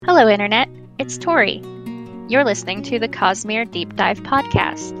Hello, Internet. It's Tori. You're listening to the Cosmere Deep Dive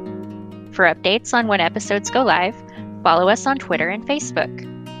Podcast. For updates on when episodes go live, follow us on Twitter and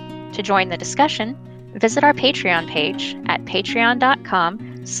Facebook. To join the discussion, visit our Patreon page at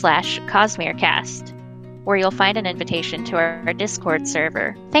patreon.com/CosmereCast, where you'll find an invitation to our Discord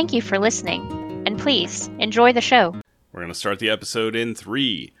server. Thank you for listening, and please enjoy the show. We're going to start the episode in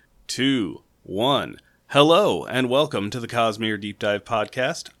 3, 2, 1. Hello, and welcome to the Cosmere Deep Dive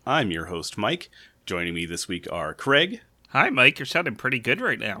Podcast. I'm your host, Mike. Joining me this week are Craig. Hi, Mike. You're sounding pretty good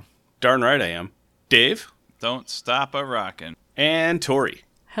right now. Darn right I am. Dave. Don't stop a-rockin'. And Tori.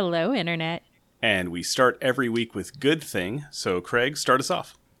 Hello, Internet. And we start every week with Good Thing, so Craig, start us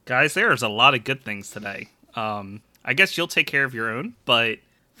off. Guys, there's a lot of good things today. I guess you'll take care of your own, but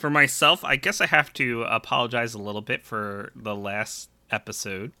for myself, I guess I have to apologize a little bit for the last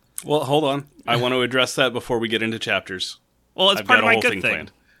episode. Well, hold on. I want to address that before we get into chapters. Well, it's I've part got of a my whole good thing thing.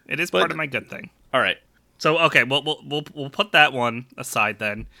 planned. It is But- part of my good thing. All right. So, okay, we'll put that one aside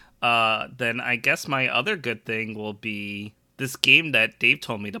then. Then I guess my other good thing will be this game that Dave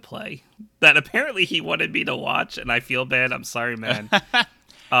told me to play. That apparently he wanted me to watch, and I feel bad. I'm sorry, man. But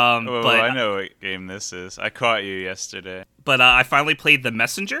I know what game this is. I caught you yesterday. But I finally played The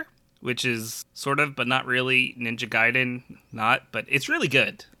Messenger, which is sort of, but not really, Ninja Gaiden. But it's really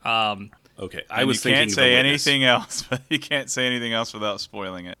good. Okay. I And was you thinking can't The say Witness. anything else. But you can't say anything else without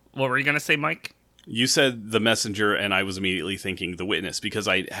spoiling it. What were you going to say, Mike? You said The Messenger, and I was immediately thinking The Witness, because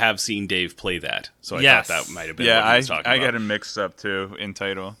I have seen Dave play that. So I Yes. thought that might have been Yeah, what he was talking I about. got them mixed up too in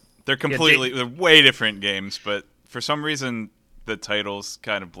title. They're Dave- way different games, but for some reason the titles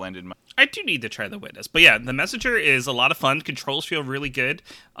kind of blended. I do need to try The Witness. But yeah, The Messenger is a lot of fun. Controls feel really good.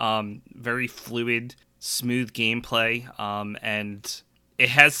 Very fluid, smooth gameplay. And it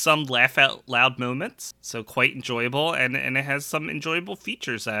has some laugh out loud moments, so quite enjoyable. And it has some enjoyable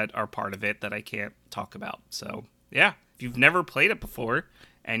features that are part of it that I can't talk about. So yeah, if you've never played it before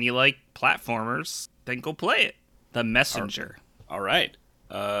and you like platformers, then go play it. The Messenger. All right.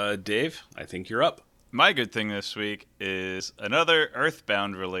 Dave, I think you're up. My good thing this week is another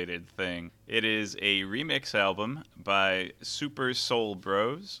Earthbound-related thing. It is a remix album by Super Soul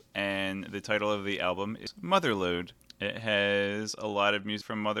Bros, and the title of the album is Motherload. It has a lot of music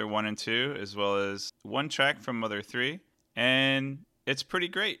from Mother 1 and 2, as well as one track from Mother 3, and it's pretty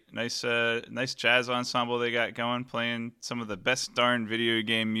great. Nice jazz ensemble they got going, playing some of the best darn video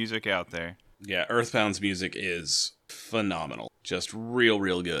game music out there. Yeah, Earthbound's music is phenomenal. Just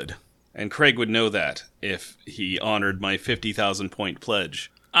real good. And Craig would know that if he honored my 50,000 point pledge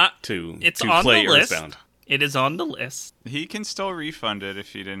to on play the list. Earthbound. It is on the list. He can still refund it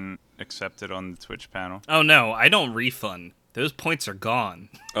if you didn't accept it on the Twitch panel. Oh no, I don't refund. Those points are gone.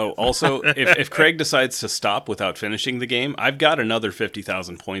 Oh, also, if Craig decides to stop without finishing the game, I've got another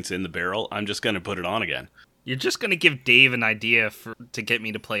 50,000 points in the barrel. I'm just going to put it on again. You're just going to give Dave an idea to get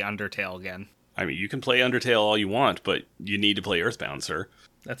me to play Undertale again. I mean, you can play Undertale all you want, but you need to play Earthbound, sir.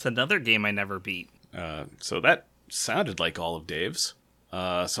 That's another game I never beat. So that sounded like all of Dave's.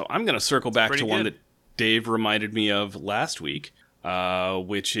 So I'm going to circle back to pretty one good. that Dave reminded me of last week,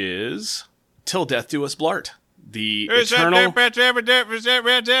 which is Till Death Do Us Blart. The eternal...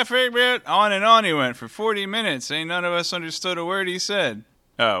 On and on he went for 40 minutes. Ain't none of us understood a word he said.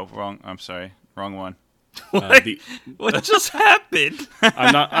 Oh, wrong. I'm sorry. Wrong one. What just happened?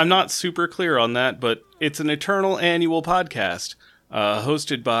 I'm not super clear on that, but it's an eternal annual podcast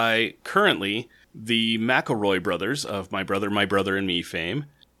hosted by currently the McElroy brothers of My Brother and Me fame,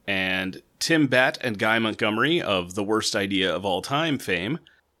 and Tim Batt and Guy Montgomery of The Worst Idea of All Time fame,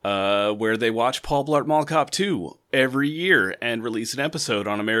 where they watch Paul Blart Mall Cop 2 every year and release an episode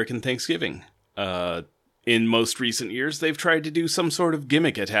on American Thanksgiving. In most recent years, they've tried to do some sort of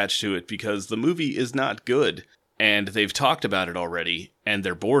gimmick attached to it because the movie is not good, and they've talked about it already, and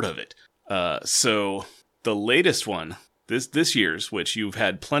they're bored of it. So the latest one, this year's, which you've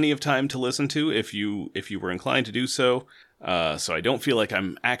had plenty of time to listen to if you were inclined to do so, so I don't feel like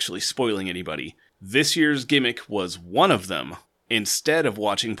I'm actually spoiling anybody. This year's gimmick was one of them. Instead of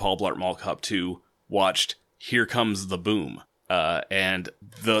watching Paul Blart Mall Cop 2, watched Here Comes the Boom. And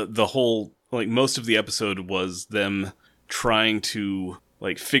the whole, like, most of the episode was them trying to,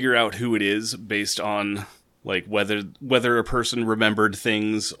 like, figure out who it is based on, like, whether a person remembered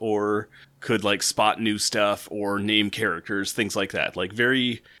things or could, like, spot new stuff or name characters, things like that. Like,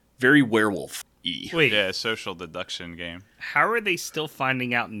 very, very werewolf-y. Wait, Yeah, social deduction game. how are they still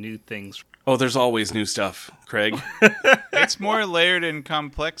finding out new things? Oh, there's always new stuff, Craig. It's more layered and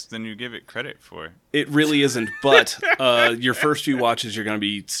complex than you give it credit for. It really isn't, but your first few watches, you're going to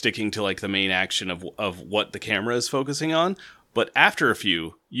be sticking to, like, the main action of what the camera is focusing on. But after a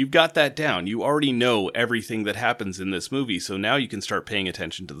few, you've got that down. You already know everything that happens in this movie, so now you can start paying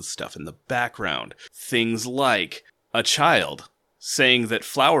attention to the stuff in the background. Things like a child saying that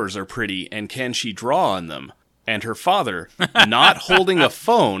flowers are pretty and can she draw on them? And her father not holding a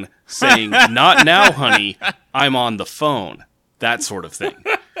phone, saying, "Not now, honey, I'm on the phone." That sort of thing.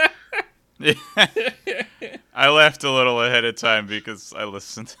 I laughed a little ahead of time because I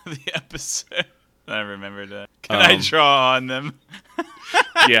listened to the episode. I remembered that. Can I draw on them?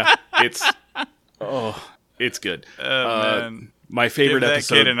 Yeah, it's good. Man. My favorite Give that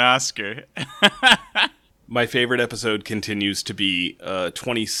episode. kid an Oscar. My favorite episode continues to be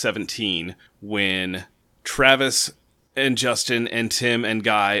 2017 when Travis and Justin and Tim and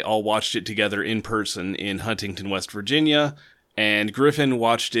Guy all watched it together in person in Huntington, West Virginia, and Griffin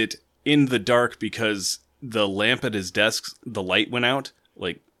watched it in the dark because the lamp at his desk, the light went out,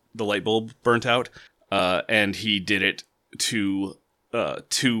 like the light bulb burnt out, and he did it to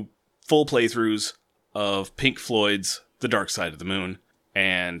 2 full playthroughs of Pink Floyd's The Dark Side of the Moon,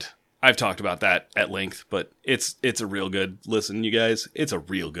 and I've talked about that at length, but it's a real good listen, you guys. It's a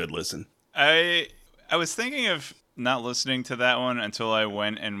real good listen. I was thinking of not listening to that one until I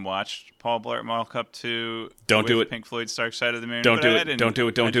went and watched Paul Blart Mall Cup 2. Don't do it. Pink Floyd's Dark Side of the Moon. Don't do it. Don't do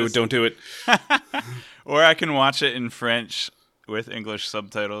it. Don't do it. Don't do it. Or I can watch it in French with English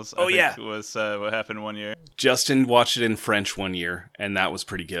subtitles. Oh, I think was what happened one year. Justin watched it in French one year, and that was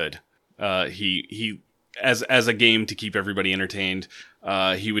pretty good. He as a game to keep everybody entertained,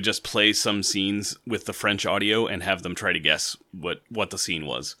 he would just play some scenes with the French audio and have them try to guess what the scene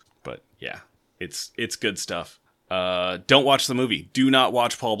was. But yeah, it's good stuff. Don't watch the movie. Do not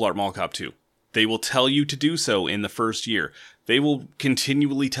watch Paul Blart Mall Cop 2. They will tell you to do so in the first year. They will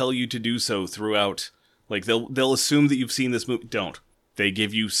continually tell you to do so throughout. Like, they'll assume that you've seen this movie. Don't. They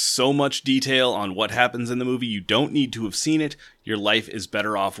give you so much detail on what happens in the movie. You don't need to have seen it. Your life is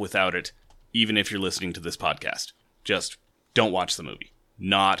better off without it, even if you're listening to this podcast. Just don't watch the movie.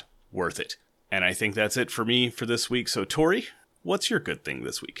 Not worth it. And I think that's it for me for this week. So, Tori, what's your good thing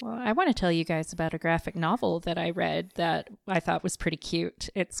this week? Well, I want to tell you guys about a graphic novel that I read that I thought was pretty cute.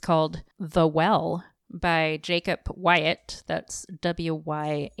 It's called The Well by Jacob Wyatt. That's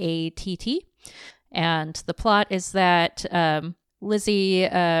Wyatt. And the plot is that Lizzie,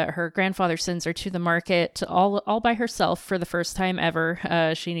 her grandfather sends her to the market all by herself for the first time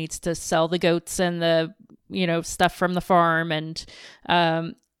ever. She needs to sell the goats and the, stuff from the farm.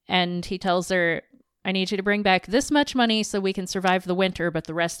 And he tells her, "I need you to bring back this much money so we can survive the winter, but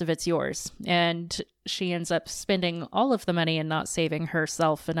the rest of it's yours." And she ends up spending all of the money and not saving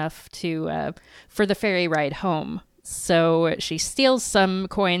herself enough for the ferry ride home. So she steals some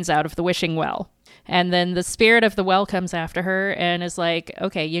coins out of the wishing well. And then the spirit of the well comes after her and is like,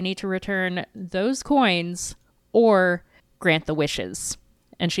 "Okay, you need to return those coins or grant the wishes."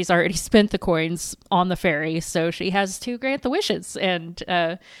 And she's already spent the coins on the ferry, so she has to grant the wishes. And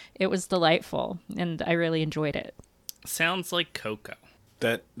it was delightful, and I really enjoyed it. Sounds like Coco.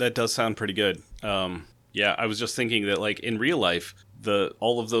 That does sound pretty good. Yeah, I was just thinking that, like, in real life,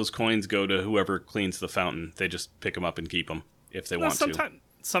 all of those coins go to whoever cleans the fountain. They just pick them up and keep them if they want to.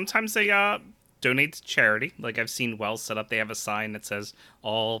 Sometimes they donate to charity. Like, I've seen wells set up. They have a sign that says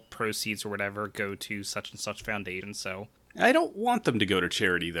all proceeds or whatever go to such and such foundation. So I don't want them to go to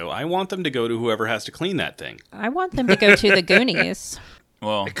charity, though. I want them to go to whoever has to clean that thing. I want them to go to the Goonies.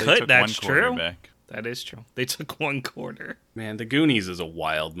 Well, it they could. took That's 1 quarter true. back. That is true. They took 1 quarter. Man, The Goonies is a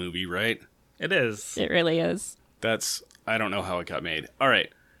wild movie, right? It is. It really is. I don't know how it got made. All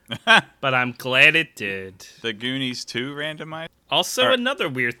right. But I'm glad it did. The Goonies 2 randomized? Also, another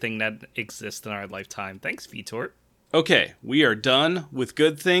weird thing that exists in our lifetime. Thanks, Vitor. Okay, we are done with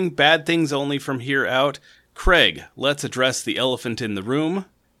good thing, bad things only from here out. Craig, let's address the elephant in the room.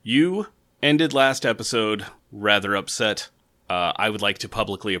 You ended last episode rather upset. I would like to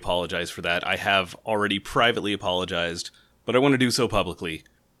publicly apologize for that. I have already privately apologized, but I want to do so publicly.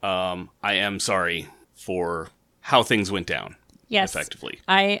 I am sorry for how things went down. Yes. Effectively.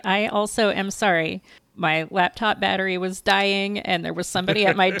 I also am sorry. My laptop battery was dying and there was somebody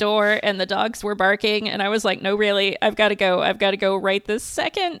at my door and the dogs were barking and I was like, "No, really, I've got to go right this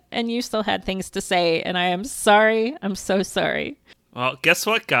second." And you still had things to say and I am sorry. I'm so sorry. Well, guess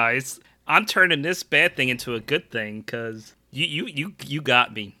what, guys? I'm turning this bad thing into a good thing because you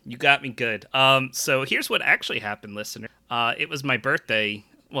got me. You got me good. So here's what actually happened, listener. It was my birthday.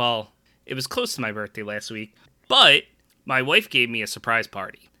 Well, it was close to my birthday last week, but my wife gave me a surprise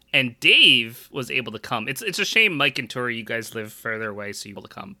party. And Dave was able to come. It's a shame, Mike and Tori, you guys live further away, so you're able to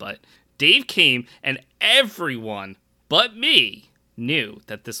come. But Dave came, and everyone but me knew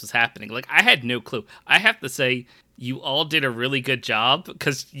that this was happening. Like, I had no clue. I have to say, you all did a really good job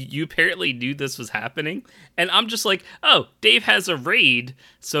because you apparently knew this was happening. And I'm just like, oh, Dave has a raid,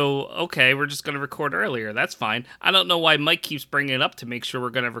 so okay, we're just going to record earlier. That's fine. I don't know why Mike keeps bringing it up to make sure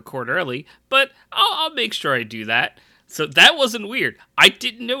we're going to record early, but I'll make sure I do that. So that wasn't weird. I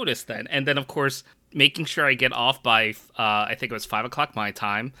didn't notice that. And then, of course, making sure I get off by, I think it was 5 o'clock my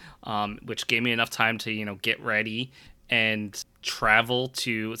time, which gave me enough time to, get ready and travel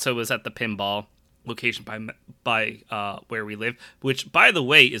to, so it was at the pinball location by where we live, which, by the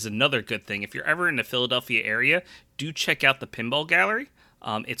way, is another good thing. If you're ever in the Philadelphia area, do check out the Pinball Gallery.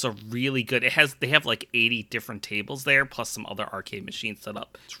 It's a really good, they have like 80 different tables there, plus some other arcade machines set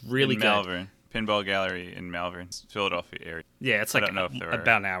up. It's really good. Malvern. Pinball Gallery in Malvern, Philadelphia area. Yeah, it's like about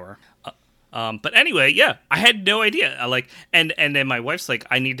an hour. But anyway, yeah, I had no idea. And then my wife's like,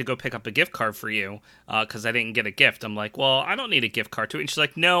 I need to go pick up a gift card for you because I didn't get a gift. I'm like, well, I don't need a gift card to it. And she's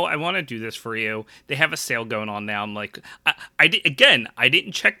like, no, I want to do this for you. They have a sale going on now. I'm like, I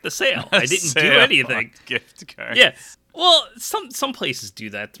didn't check the sale. I didn't do anything. Gift cards. Yeah. Well, some places do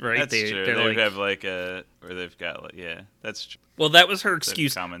that, right? That's true. They have or they've got that's true. Well, that was her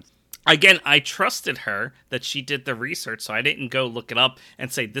excuse. Comments. Again, I trusted her that she did the research, so I didn't go look it up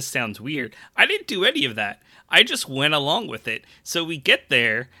and say, this sounds weird. I didn't do any of that. I just went along with it. So we get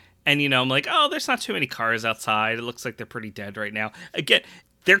there, and, I'm like, oh, there's not too many cars outside. It looks like they're pretty dead right now. Again,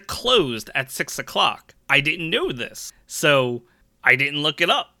 they're closed at 6 o'clock. I didn't know this, so I didn't look it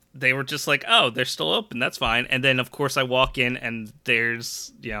up. They were just like, oh, they're still open. That's fine. And then, of course, I walk in, and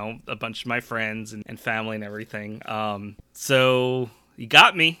there's, a bunch of my friends and family and everything. So you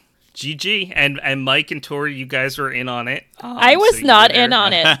got me. GG. And Mike and Tori, you guys were in on it. I was not in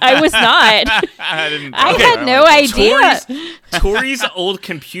on it. I was not. I had no idea. Tori's old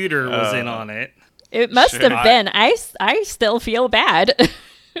computer was in on it. It must have been. I still feel bad.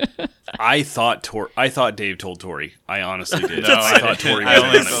 I thought Dave told Tori. I honestly did. No, I thought Tori was It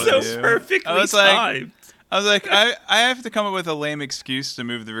on was so perfectly timed. I was like, I have to come up with a lame excuse to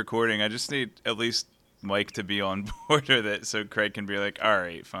move the recording. I just need at least Mike to be on board with it so Craig can be like, all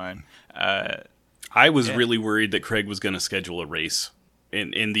right, fine. I was really worried that Craig was going to schedule a race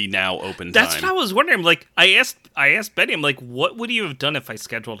in the now open time. That's what I was wondering. Like, I asked Betty, I'm like, what would you have done if I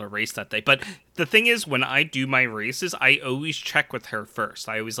scheduled a race that day? But the thing is, when I do my races, I always check with her first.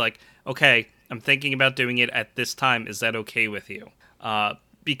 I always like, okay, I'm thinking about doing it at this time. Is that okay with you?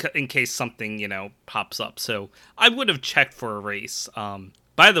 Because in case something, pops up. So I would have checked for a race.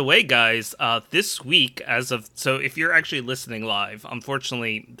 By the way, guys, this week, so if you're actually listening live,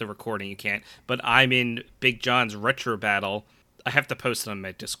 unfortunately, the recording you can't, but I'm in Big John's Retro Battle. I have to post it on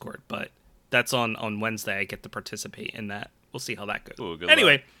my Discord, but that's on Wednesday. I get to participate in that. We'll see how that goes. Ooh,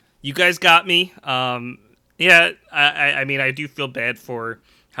 anyway, luck. You guys got me. Yeah, I mean, I do feel bad for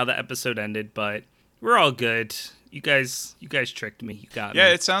how the episode ended, but we're all good. You guys tricked me. You got me. Yeah,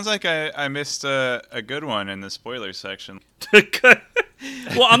 it sounds like I missed a good one in the spoiler section.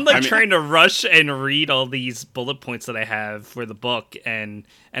 Well, I'm trying to rush and read all these bullet points that I have for the book, and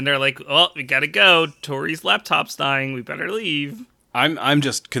they're like, "Oh, we gotta go. Tori's laptop's dying. We better leave." I'm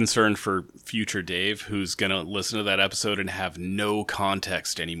just concerned for future Dave, who's gonna listen to that episode and have no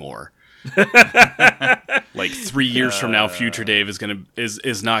context anymore. Like 3 years from now, future Dave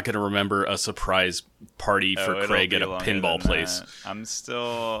is not gonna remember a surprise party for Craig at a pinball place. I'm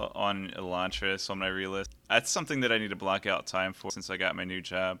still on Elantris on my relist. That's something that I need to block out time for since I got my new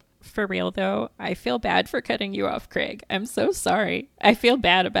job. For real though, I feel bad for cutting you off, Craig. I'm so sorry. I feel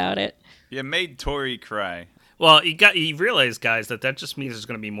bad about it. You made Tori cry. Well, you realize, guys, that just means there's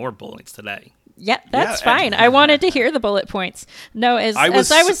going to be more bullets today. Yeah, that's fine. I wanted to hear the bullet points. No, as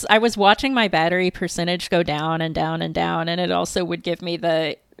I was watching my battery percentage go down and down and down, and it also would give me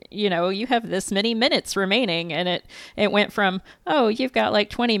the, you have this many minutes remaining, and it went from, oh, you've got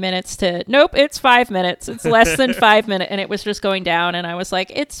like 20 minutes to, nope, it's 5 minutes. It's less than 5 minutes, and it was just going down, and I was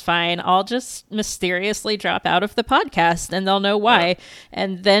like, it's fine. I'll just mysteriously drop out of the podcast, and they'll know why. Yeah.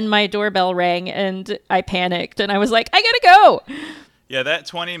 And then my doorbell rang, and I panicked, and I was like, I gotta go. Yeah, that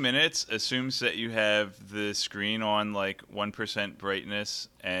 20 minutes assumes that you have the screen on like 1% brightness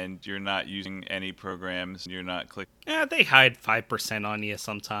and you're not using any programs. You're not clicking. Yeah, they hide 5% on you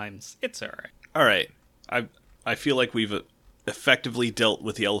sometimes. It's all right. All right. I feel like we've effectively dealt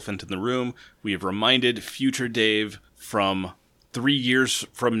with the elephant in the room. We have reminded future Dave from 3 years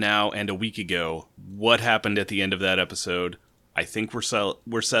from now and a week ago what happened at the end of that episode. I think we're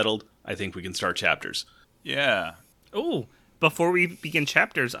settled. I think we can start chapters. Yeah. Ooh. Before we begin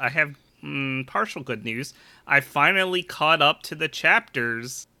chapters, I have partial good news. I finally caught up to the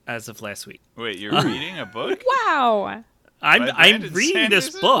chapters as of last week. Wait, you're reading a book? Wow. I'm reading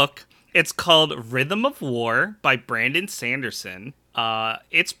this book. It's called Rhythm of War by Brandon Sanderson.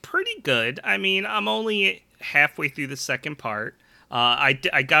 It's pretty good. I mean, I'm only halfway through the second part.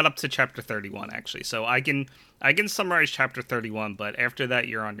 I got up to chapter 31 actually, so I can summarize chapter 31, but after that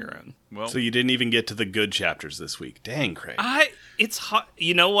you're on your own. Well, so you didn't even get to the good chapters this week. Dang, Craig. It's hot.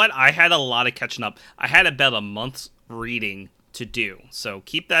 You know what? I had a lot of catching up. I had about a month's reading to do, so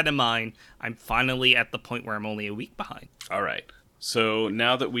keep that in mind. I'm finally at the point where I'm only a week behind. All right. So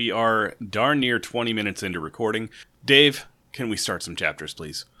now that we are darn near 20 minutes into recording, Dave, can we start some chapters,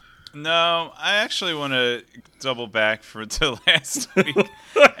 please? No, I actually want to double back to last week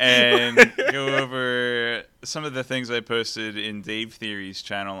and go over some of the things I posted in Dave Theory's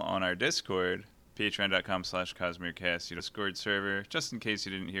channel on our Discord, patreon.com/CosmereCast, Discord server, just in case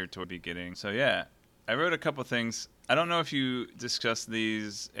you didn't hear toward the beginning. So yeah, I wrote a couple things. I don't know if you discussed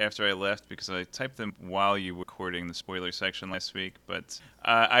these after I left because I typed them while you were recording the spoiler section last week, but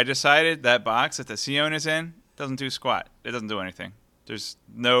I decided that box that the Sion is in doesn't do squat. It doesn't do anything. There's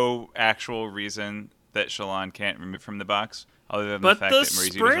no actual reason that Shallan can't remove from the box, other than the fact that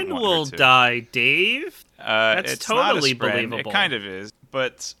Mraisie doesn't want her to. But the Spren will die, Dave. That's it's totally not a Spren. believable. It kind of is,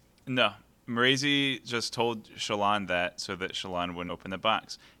 but no. Mraisie just told Shallan that so that Shallan wouldn't open the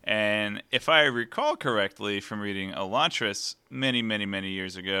box. And if I recall correctly from reading Elantris many, many, many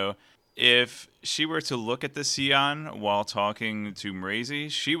years ago, if she were to look at the Sion while talking to Mraisie,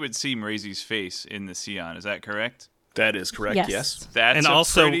 she would see Mraisie's face in the Sion. Is that correct? That is correct, yes. That's and a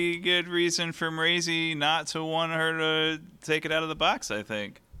also, pretty good reason for Mraisie not to want her to take it out of the box, I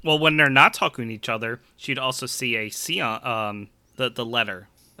think. Well, when they're not talking to each other, she'd also see a Sion, the letter.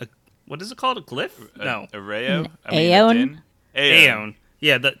 What is it called? A glyph? No. A Rayo? Aeon? Aeon.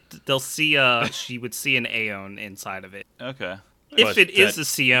 Yeah, they'll see. She would see an Aeon inside of it. Okay. If it is a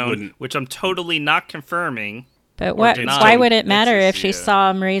Sion, which I'm totally not confirming. But why would it matter if she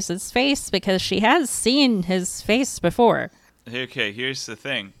saw Mraisie's face? Because she has seen his face before. Okay, here's the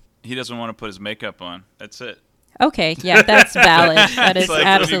thing. He doesn't want to put his makeup on. That's it. Okay, yeah, that's valid. That is like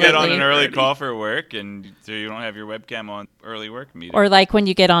absolutely. When you get on an early call for work and you don't have your webcam on early work meeting. Or like when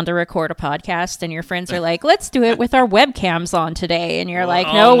you get on to record a podcast and your friends are like, let's do it with our webcams on today. And you're like,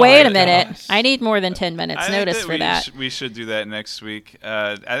 no, wait a minute. Gosh. I need more than 10 minutes notice for that. We should do that next week.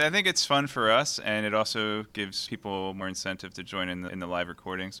 I think it's fun for us, and it also gives people more incentive to join in the live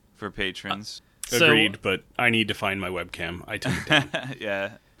recordings for patrons. Agreed, but I need to find my webcam. I took it down.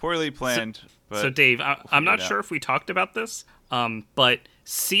 Yeah, poorly planned. So Dave, I'm not sure if we talked about this, but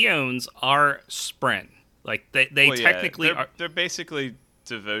Sions are Spren. Like they technically are. They're basically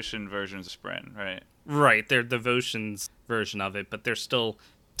devotion versions of Spren, right? Right, they're devotion's version of it, but they're still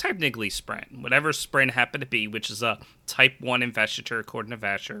technically Spren. Whatever Spren happen to be, which is a Type 1 investiture according to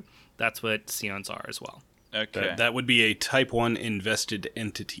Vasher, that's what Sions are as well. Okay. That would be a Type 1 invested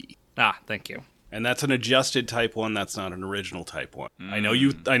entity. Thank you. And that's an adjusted Type 1. That's not an original Type 1. I know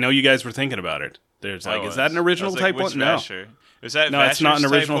you guys were thinking about it. There's is that an original Type 1? No. Is that no, it's not an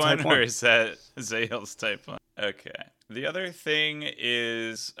original Type 1. Or is that Zahil's Type 1? Okay. The other thing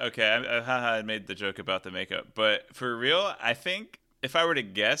is, I made the joke about the makeup, but for real, I think if I were to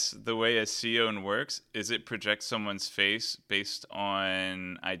guess, the way a Sion works is it projects someone's face based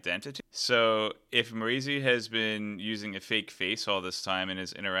on identity. So if Mraisie has been using a fake face all this time in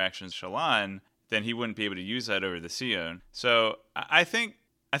his interactions with Shallan, then he wouldn't be able to use that over the Sion. So I think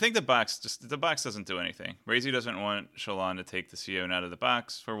the box doesn't do anything. Mraisie doesn't want Shallan to take the Sion out of the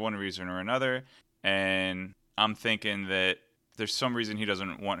box for one reason or another, and I'm thinking that there's some reason he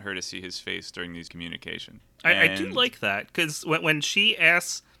doesn't want her to see his face during these communications. I do like that, because when she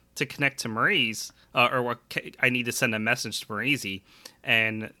asks to connect to Mraisie, I need to send a message to Mraisie,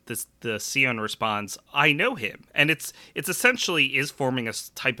 and the Sion responds, I know him. And it's essentially is forming a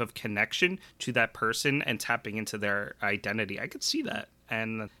type of connection to that person and tapping into their identity. I could see that.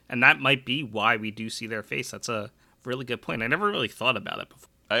 And that might be why we do see their face. That's a really good point. I never really thought about it before.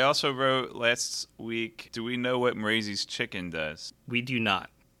 I also wrote last week, do we know what Mraisie's chicken does? We do not.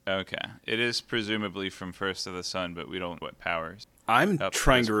 Okay. It is presumably from First of the Sun, but we don't know what powers. I'm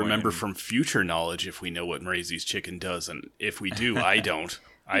trying to remember from future knowledge if we know what Mraisie's chicken does, and if we do, I don't.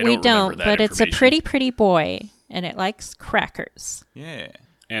 We don't, but it's a pretty boy, and it likes crackers. Yeah.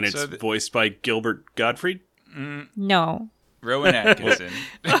 And it's voiced by Gilbert Gottfried? No. Rowan Atkinson.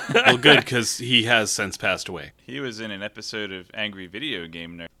 Well, good, because he has since passed away. He was in an episode of Angry Video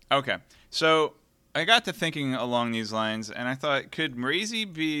Game Nerd. Okay, so I got to thinking along these lines, and I thought, could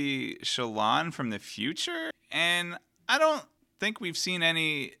Mraisie be Shallan from the future? And I don't think we've seen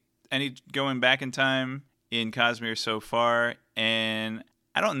any going back in time in Cosmere so far, and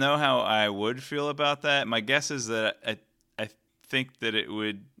I don't know how I would feel about that. My guess is that I think that it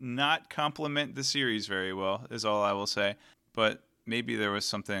would not complement the series very well, is all I will say. But maybe there was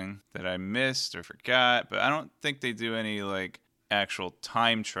something that I missed or forgot, but I don't think they do any like actual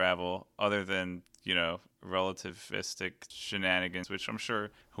time travel other than, relativistic shenanigans, which I'm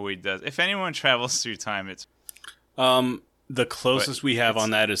sure Hoid does. If anyone travels through time, it's the closest we have on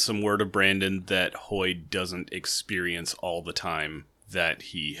that is some word of Brandon that Hoid doesn't experience all the time that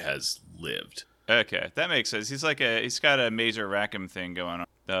he has lived. Okay, that makes sense. He's got a major Rackham thing going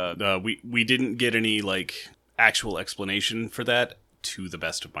on. We didn't get any like actual explanation for that, to the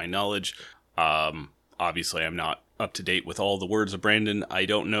best of my knowledge. Obviously, I'm not up to date with all the words of Brandon. I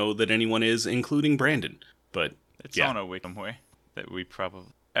don't know that anyone is, including Brandon. But it's on a way somewhere that we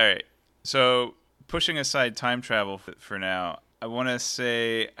probably. All right, so pushing aside time travel for now, I want to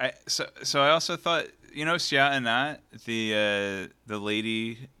say I also thought, Sia Anat, the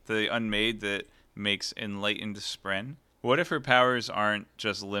lady, the unmade that makes enlightened Spren. What if her powers aren't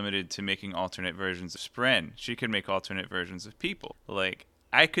just limited to making alternate versions of Spren? She could make alternate versions of people. Like,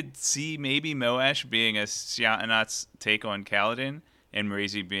 I could see maybe Moash being a Sia Anat's take on Kaladin, and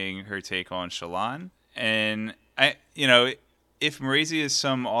Mraize being her take on Shallan. And if Mraize is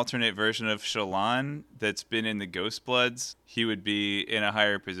some alternate version of Shallan that's been in the Ghost Bloods, he would be in a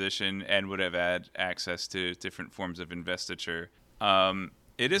higher position and would have had access to different forms of investiture.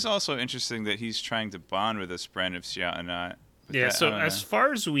 It is also interesting that he's trying to bond with a Spren of Sia Anat. Yeah, so as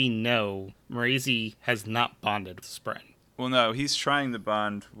far as we know, Mraize has not bonded with Spren. Well, no, he's trying to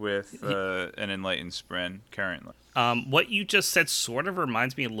bond with an enlightened Spren currently. What you just said sort of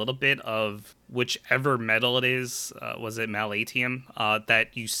reminds me a little bit of whichever metal it is, was it Malatium,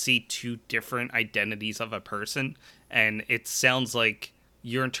 that you see two different identities of a person, and it sounds like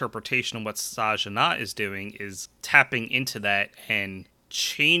your interpretation of what Sia Anat is doing is tapping into that and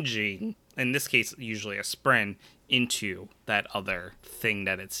changing, in this case, usually a Spren, into that other thing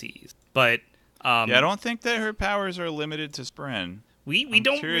that it sees. But I don't think that her powers are limited to Spren. We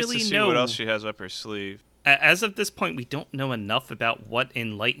don't really to see know what else she has up her sleeve. As of this point, we don't know enough about what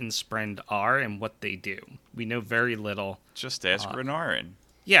enlightened Spren are and what they do. We know very little. Just ask Renarin.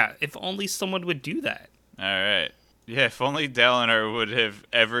 Yeah, if only someone would do that. All right. Yeah, if only Dalinar would have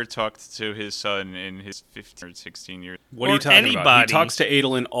ever talked to his son in his 15 or 16 years. What are you talking about? He talks to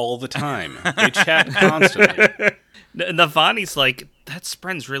Adolin all the time. They chat constantly. Navani's like, that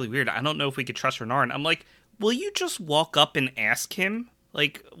Spren's really weird. I don't know if we could trust Renarin. I'm like, will you just walk up and ask him?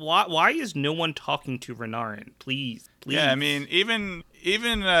 Like, why is no one talking to Renarin? Please. Yeah, I mean, even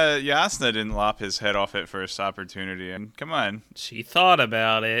Jasnah didn't lop his head off at first opportunity. And come on. She thought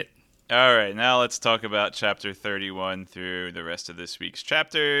about it. All right, now let's talk about Chapter 31 through the rest of this week's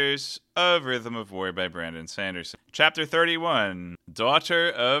chapters of Rhythm of War by Brandon Sanderson. Chapter 31, Daughter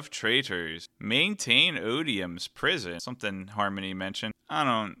of Traitors. Maintain Odium's prison. Something Harmony mentioned.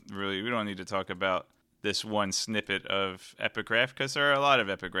 We don't need to talk about this one snippet of epigraph, because there are a lot of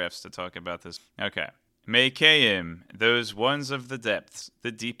epigraphs to talk about this. Okay. Maykaim, those ones of the depths,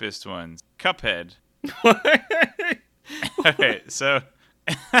 the deepest ones. Cuphead. Okay, so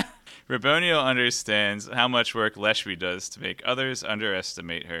Raboniel understands how much work Leshwi does to make others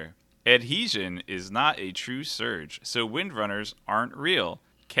underestimate her. Adhesion is not a true surge, so Windrunners aren't real.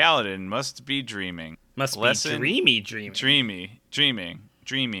 Kaladin must be dreaming. Dreaming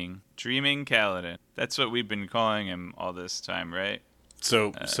Kaladin. That's what we've been calling him all this time, right?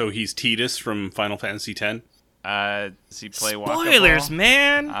 So he's Tidus from Final Fantasy X? Does he play Spoilers, Waka-Ball?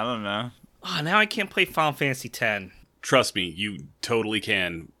 Man! I don't know. Oh, now I can't play Final Fantasy X. Trust me, you totally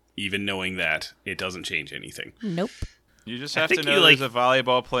can. Even knowing that, it doesn't change anything. Nope. You just have to know there's a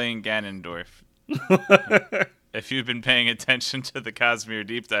volleyball-playing Ganondorf. If you've been paying attention to the Cosmere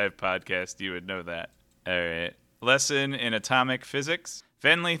Deep Dive podcast, you would know that. All right. Lesson in atomic physics.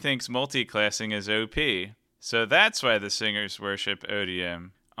 Venli thinks multiclassing is OP, so that's why the singers worship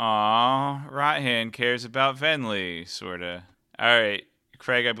Odium. Aww, Rothand cares about Venli, sorta. All right,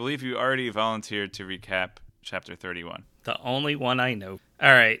 Craig, I believe you already volunteered to recap Chapter 31. The only one I know.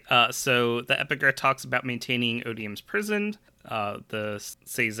 All right, so the epigraph talks about maintaining Odium's prison. The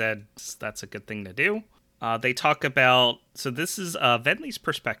Sazed, that's a good thing to do. They talk about, so this is Venli's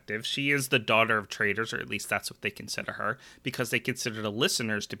perspective. She is the daughter of traitors, or at least that's what they consider her, because they consider the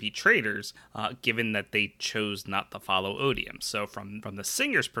listeners to be traitors, given that they chose not to follow Odium. So from the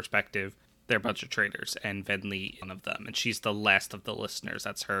singer's perspective, they're a bunch of traitors, and Venli one of them. And she's the last of the listeners.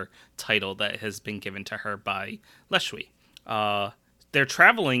 That's her title that has been given to her by Leshwi. They're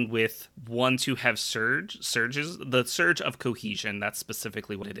traveling with ones who have surges, the surge of cohesion, that's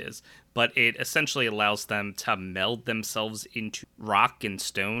specifically what it is. But it essentially allows them to meld themselves into rock and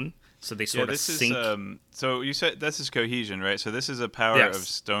stone So they sort of sync. So you said this is cohesion, right? So this is a power Yes. of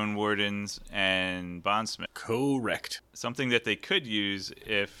Stone Wardens and Bondsmith. Correct. Something that they could use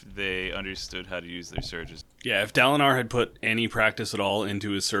if they understood how to use their surges. Yeah, if Dalinar had put any practice at all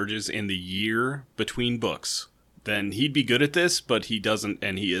into his surges in the year between books, then he'd be good at this, but he doesn't,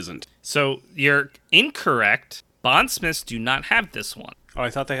 and he isn't. So you're incorrect. Bondsmiths do not have this one. Oh,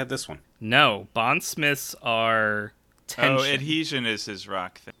 I thought they had this one. No, bondsmiths are tension. Oh, adhesion is his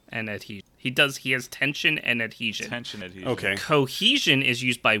rock thing. And adhesion. He has tension and adhesion. Tension, adhesion. Okay. Cohesion is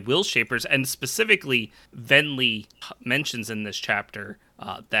used by will shapers, and specifically, Venli mentions in this chapter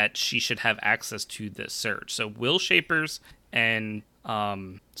that she should have access to this surge. So will shapers and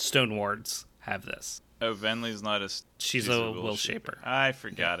stone wards have this. Oh, Venli's not a... She's a will shaper. I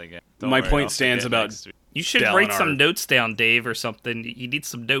forgot again. Don't My worry, point I'll stands forget about next week. You should Dalinar. write some notes down, Dave, or something. You need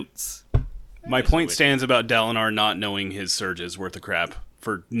some notes. My point stands about Dalinar not knowing his surges worth of crap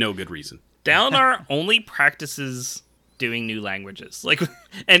for no good reason. Dalinar only practices doing new languages, like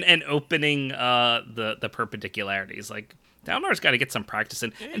and opening the perpendicularities. Like Dalinar's got to get some practice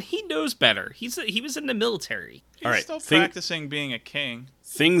in, and he knows better. He was in the military. He's All right, still practicing being a king.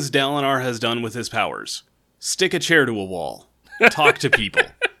 Things Dalinar has done with his powers. Stick a chair to a wall. Talk to people.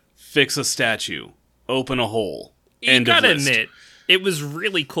 Fix a statue. Open a hole. You End of gotta list. admit, it was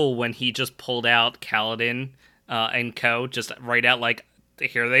really cool when he just pulled out Kaladin and co. Just right out like,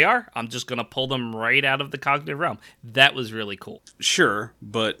 here they are. I'm just gonna pull them right out of the cognitive realm. That was really cool. Sure,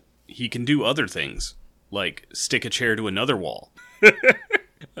 but he can do other things, like stick a chair to another wall.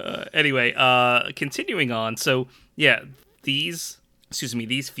 Anyway, continuing on. So yeah, these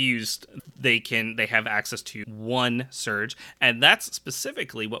fused, they have access to one surge, and that's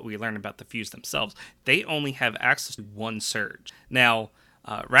specifically what we learned about the fused themselves. They only have access to one surge. Now,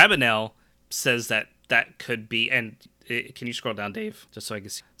 Rabanel says that could be, and can you scroll down, Dave, just so I can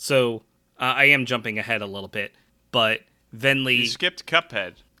see? So I am jumping ahead a little bit, but Venli... You skipped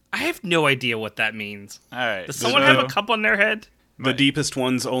Cuphead. I have no idea what that means. All right. Does someone have a cup on their head? The deepest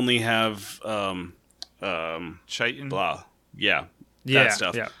ones only have Chitin? blah. Yeah. Yeah, That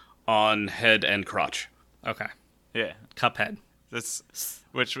stuff. yeah. On head and crotch. Okay. Yeah. Cuphead.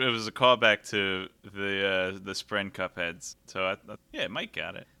 Which it was a callback to the Spren Cupheads. So Mike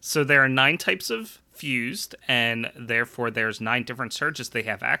got it. So there are 9 types of fused, and therefore there's 9 different surges they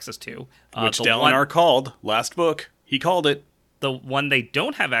have access to. Which the Dalinar called last book. He called it. The one they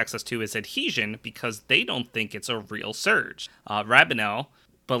don't have access to is adhesion because they don't think it's a real surge. Rabanel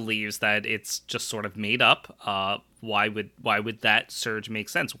believes that it's just sort of made up. Why would that surge make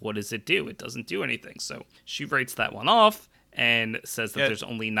sense? What does it do? It doesn't do anything. So she writes that one off and says that there's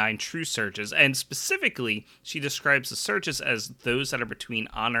only 9 true surges. And specifically, she describes the surges as those that are between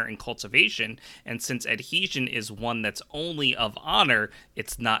honor and cultivation. And since adhesion is one that's only of honor,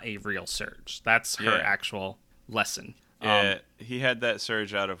 it's not a real surge. That's her actual lesson. Yeah, he had that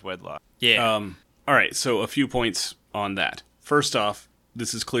surge out of wedlock. Yeah. All right, so a few points on that. First off,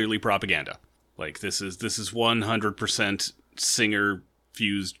 this is clearly propaganda. Like, this is 100% Singer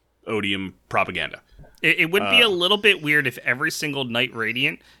fused odium propaganda. It would be a little bit weird if every single Knight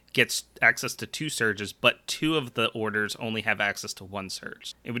Radiant gets access to 2 surges, but 2 of the orders only have access to 1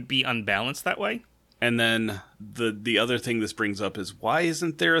 surge. It would be unbalanced that way. And then the other thing this brings up is, why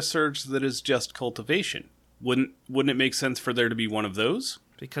isn't there a surge that is just cultivation? Wouldn't it make sense for there to be one of those?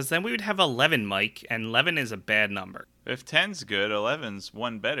 Because then we would have 11, Mike, and 11 is a bad number. If 10's good, 11's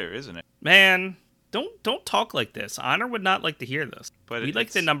one better, isn't it? Man, don't talk like this. Honor would not like to hear this. But We'd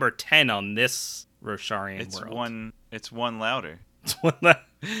like the number 10 on this Rosharian world. It's one louder. It's one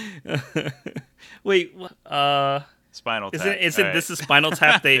Wait, Spinal Tap. This is Spinal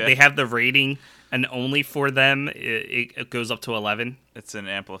Tap? They have the rating, and only for them it goes up to 11. It's an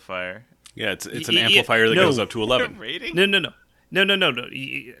amplifier. Yeah, it's an amplifier that goes up to 11. Rating? No.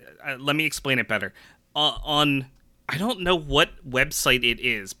 Let me explain it better. I don't know what website it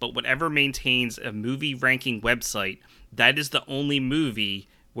is, but whatever maintains a movie ranking website, that is the only movie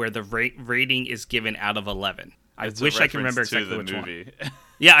where the rating is given out of 11. I wish I can remember exactly which one.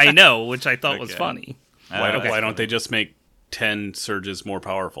 Yeah, I know, which I thought was funny. Why don't they just make 10 surges more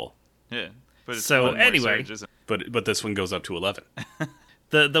powerful? Yeah. But it's So one more anyway, surge, isn't it? But this one goes up to 11.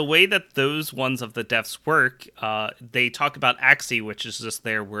 The way that those ones of the deaths work, they talk about axi, which is just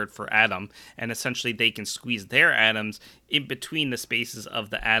their word for atom, and essentially they can squeeze their atoms in between the spaces of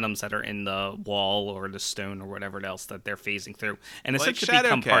the atoms that are in the wall or the stone or whatever else that they're phasing through, and Like essentially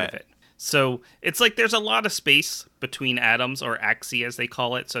become part of Shadowcat. it. So it's like there's a lot of space between atoms, or axi as they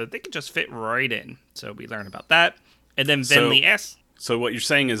call it, so they can just fit right in. So we learn about that. And then Venli asks... So what you're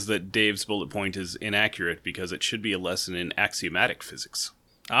saying is that Dave's bullet point is inaccurate because it should be a lesson in axiomatic physics.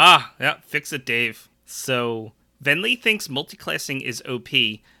 Ah, yeah, fix it, Dave. So, Venli thinks multiclassing is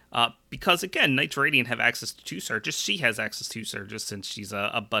OP because, again, Knights Radiant have access to 2 Surges. She has access to Surges since she's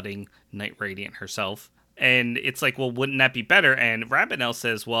a budding Knight Radiant herself. And it's like, well, wouldn't that be better? And Rabinel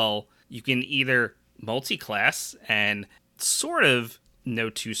says, well, you can either multi-class and sort of know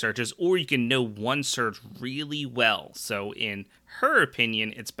 2 Surges, or you can know 1 Surge really well. So in her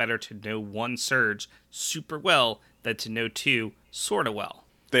opinion, it's better to know 1 Surge super well than to know 2 sort of well.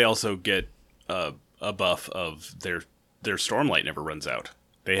 They also get a buff of their Stormlight never runs out.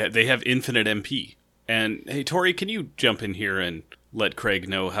 They have infinite MP. And hey, Tori, can you jump in here and let Craig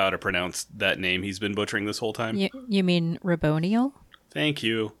know how to pronounce that name he's been butchering this whole time? You mean Raboniel? Thank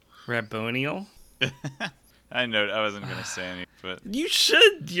you. Raboniel? I know I wasn't going to say anything, but... You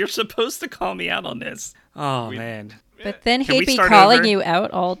should. You're supposed to call me out on this. Oh, man. But then Can he'd we be start calling over? you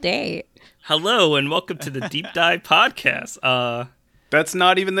out all day. Hello, and welcome to the Deep Dive Podcast. That's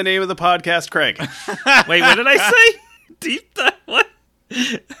not even the name of the podcast, Craig. Wait, what did I say? Deep Dive? What?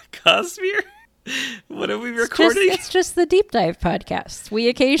 Cosmere? What are we recording? It's just the Deep Dive Podcast. We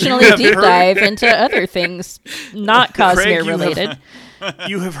occasionally deep dive into other things not Cosmere related.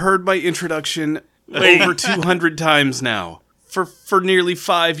 You have heard my introduction over 200 times now. For nearly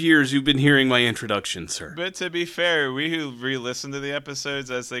 5 years, you've been hearing my introduction, sir. But to be fair, we who re-listen to the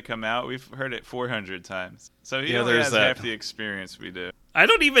episodes as they come out, we've heard it 400 times. So he only has half the experience we do. I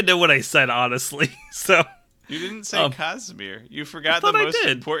don't even know what I said, honestly. So you didn't say Cosmere. You forgot the most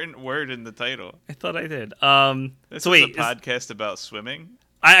important word in the title. I thought I did. This so is wait, a podcast about swimming.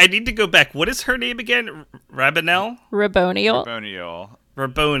 I need to go back. What is her name again? Rabinel? Raboniel.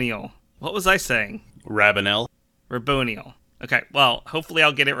 What was I saying? Rabinel. Raboniel. Okay, well, hopefully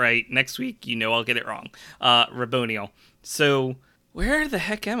I'll get it right. Next week, I'll get it wrong. Raboniel. So, where the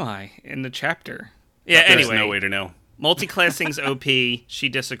heck am I in the chapter? Yeah, There's anyway. no way to know. Multiclassing's OP. She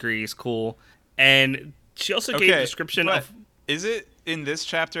disagrees. Cool. And she also gave a description of... Is it in this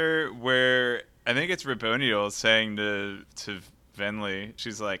chapter where I think it's Raboniel saying to Venli,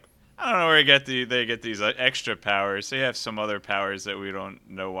 she's like, I don't know where they get these extra powers. They have some other powers that we don't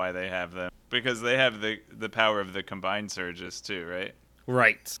know why they have them. Because they have the power of the combined surges too, right?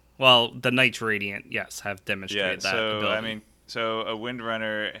 Right. Well, the Knights Radiant, yes, have demonstrated that ability. So a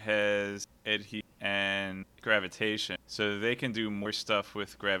Windrunner has adhesion and gravitation. So they can do more stuff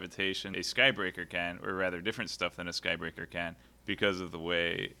with gravitation a Skybreaker can, or rather different stuff than a Skybreaker can, because of the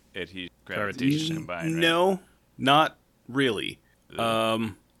way adhesion gravitation combine. Right? No, not really.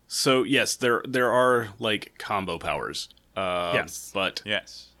 So yes, there are like combo powers. Yes. But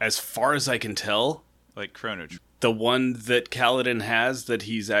yes, as far as I can tell, like Chrono Trigger, the one that Kaladin has that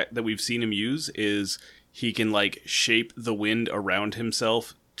that we've seen him use is he can like shape the wind around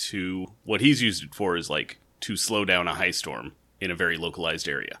himself to what he's used it for is like to slow down a high storm in a very localized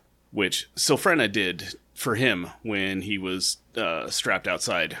area, which Sylphrena did for him when he was strapped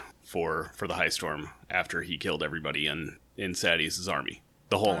outside for the high storm after he killed everybody in Sadeas' army.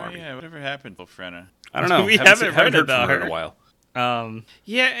 The whole army. Yeah, whatever happened to Sylphrena? I don't know. We haven't heard from about her her in a while.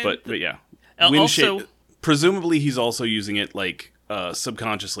 Yeah. But yeah. Also, presumably he's also using it like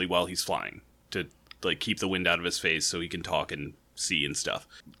subconsciously while he's flying to like keep the wind out of his face so he can talk and see and stuff.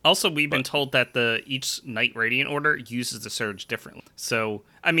 Also, we've been told that each Knight Radiant Order uses the Surge differently. So,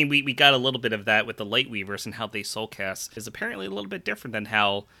 I mean, we got a little bit of that with the Lightweavers and how they soulcast is apparently a little bit different than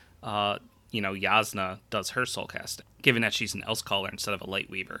how Yasna does her soulcasting, given that she's an Elsecaller instead of a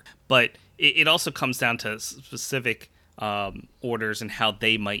Lightweaver. But it also comes down to specific orders and how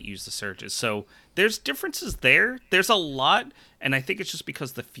they might use the surges. So there's differences there. There's a lot, and I think it's just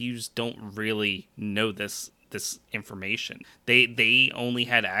because the Fuse don't really know this information. They only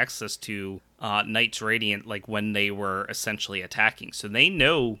had access to Knights Radiant like when they were essentially attacking. So they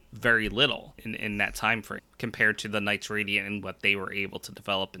know very little in that time frame compared to the Knights Radiant and what they were able to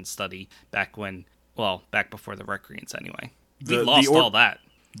develop and study back before the Recreants anyway. We lost all that.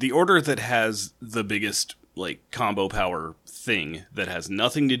 The order that has the biggest like combo power thing that has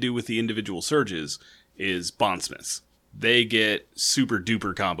nothing to do with the individual surges is Bondsmiths. They get super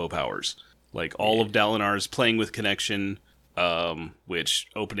duper combo powers. Like all of Dalinar's playing with connection, which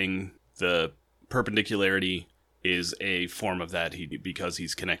opening the perpendicularity is a form of that because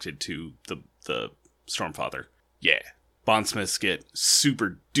he's connected to the Stormfather. Yeah. Bondsmiths get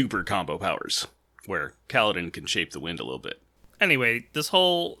super duper combo powers, where Kaladin can shape the wind a little bit. Anyway, this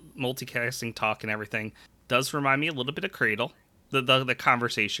whole multicasting talk and everything does remind me a little bit of Cradle. The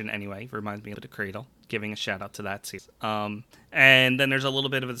conversation, anyway, reminds me a bit of Cradle. Giving a shout out to that season. And then there's a little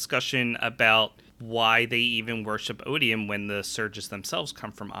bit of a discussion about why they even worship Odium when the surges themselves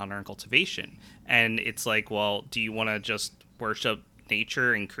come from honor and cultivation. And it's like, well, do you want to just worship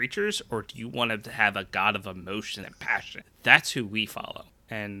nature and creatures, or do you want to have a god of emotion and passion? That's who we follow.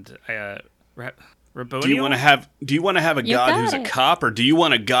 And Raboniel? Do you want to have a god who's a cop, or do you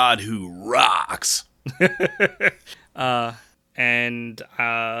want a god who rocks? I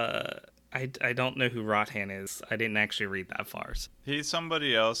don't know who Rothan is. I didn't actually read that far. So. He's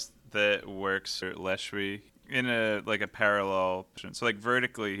somebody else that works for Leshwi in a parallel. So like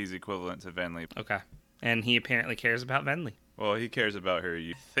vertically, he's equivalent to Venli. Okay, and he apparently cares about Venli. Well, he cares about her.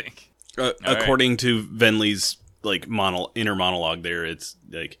 You think? According to Venli's like inner monologue, there it's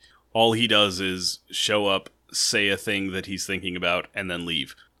like all he does is show up, say a thing that he's thinking about, and then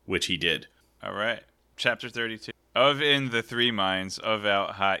leave, which he did. All right, chapter 32. Of In the Three Minds of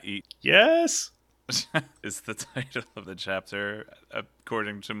Out Ha Eat. Yes. Is the title of the chapter,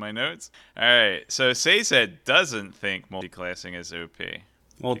 according to my notes. All right, so Sazed doesn't think multiclassing is OP.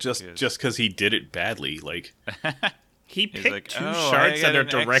 Well, just because he did it badly, like... He picked two shards that are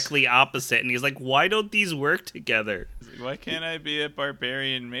directly opposite, and he's like, why don't these work together? Like, why can't I be a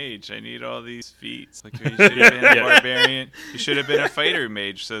barbarian mage? I need all these feats. Like, you should have been a barbarian. You should have been a fighter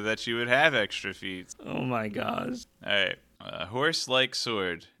mage so that you would have extra feats. Oh my gosh. All right. Horse-like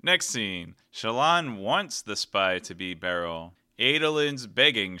sword. Next scene. Shallan wants the spy to be Beryl. Adolin's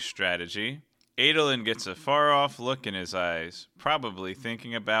begging strategy. Adolin gets a far-off look in his eyes, probably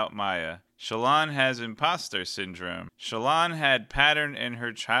thinking about Maya. Shallan has imposter syndrome. Shallan had pattern in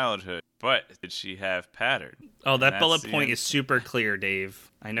her childhood, but did she have pattern? Oh, that bullet point is super clear,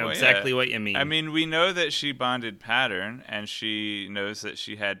 Dave. I know exactly what you mean. I mean, we know that she bonded pattern, and she knows that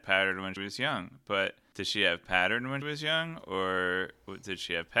she had pattern when she was young, but did she have pattern when she was young, or did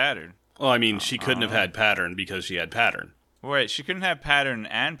she have pattern? Well, I mean, she couldn't have had pattern because she had pattern. Right, she couldn't have pattern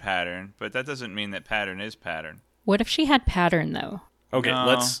and pattern, but that doesn't mean that pattern is pattern. What if she had pattern, though? Okay,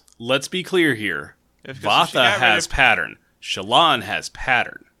 No. let's be clear here. If Vatha has pattern. Shallan has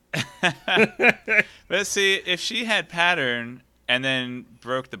pattern. But see, if she had pattern and then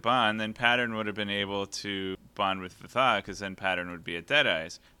broke the bond, then pattern would have been able to bond with Vatha, because then pattern would be a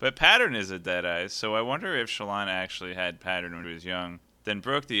Deadeyes. But pattern is a Deadeyes, so I wonder if Shallan actually had pattern when she was young, then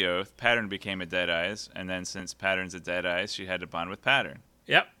broke the oath, pattern became a Deadeyes, and then since pattern's a Deadeyes, she had to bond with pattern.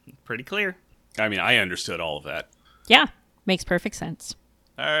 Yep, pretty clear. I mean, I understood all of that. Yeah, makes perfect sense.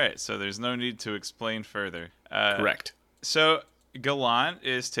 All right, so there's no need to explain further. Correct. So Gallant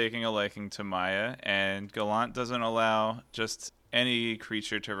is taking a liking to Maya, and Gallant doesn't allow just any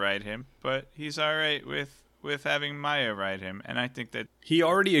creature to ride him, but he's all right with having Maya ride him, and I think that He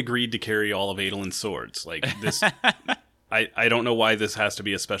already agreed to carry all of Adolin's swords. Like, this... I don't know why this has to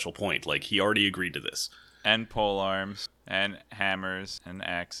be a special point. Like, he already agreed to this. and pole arms and hammers and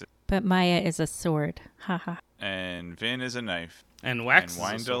axes, But Maya is a sword. Haha. and Vin is a knife, And Wax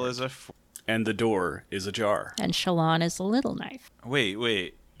and Windel is a And the door is ajar. And Shallan is a little knife.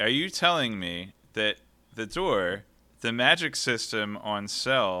 Wait. Are you telling me that the door, the magic system on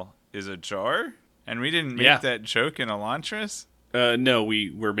Cell, is ajar? And we didn't make that joke in Elantris? No,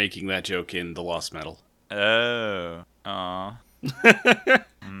 we're making that joke in The Lost Metal. Oh. Aw.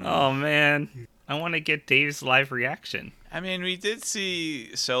 Oh, man. I want to get Dave's live reaction. I mean, we did see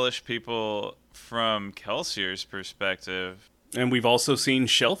Cellish people from Kelsier's perspective. And we've also seen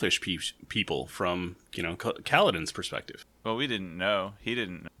shellfish people from, Kaladin's perspective. Well, we didn't know. He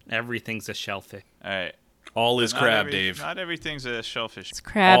didn't know. Everything's a shellfish. All right. All is crab, Dave. Not everything's a shellfish. It's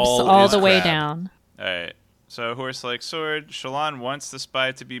crabs All all is the way crab. down. All right. So, horse-like sword. Shallan wants the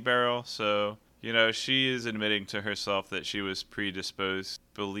spy to be Beryl, so, she is admitting to herself that she was predisposed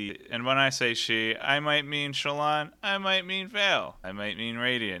to believe. And when I say she, I might mean Shallan, I might mean Vale, I might mean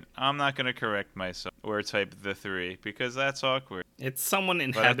Radiant. I'm not going to correct myself or type the three, because that's awkward. It's someone I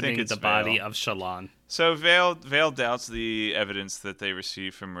think inhabiting it's the body Vale. of Shallan. So Vale doubts the evidence that they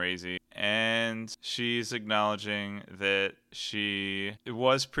received from Razy, and she's acknowledging that she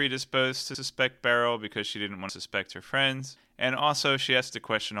was predisposed to suspect Beryl because she didn't want to suspect her friends. And also she has to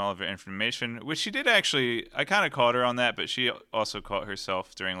question all of her information, which she did actually. I kind of caught her on that, but she also caught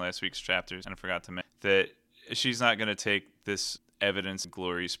herself during last week's chapters, and I forgot to mention that she's not going to take this evidence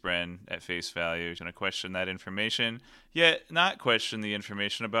glory spren at face value. She's going to question that information, yet not question the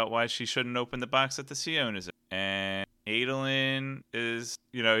information about why she shouldn't open the box that the Sion is in. And Adolin is,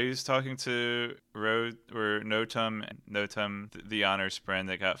 he's talking to Notum, the honor spren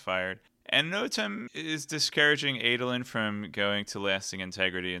that got fired. And Notum is discouraging Adolin from going to Lasting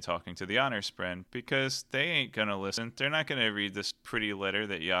Integrity and talking to the honor spren because they ain't going to listen. They're not going to read this pretty letter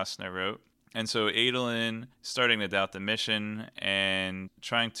that Yasna wrote. And so Adolin starting to doubt the mission and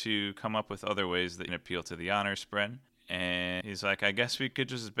trying to come up with other ways that can appeal to the honor spren. And he's like, I guess we could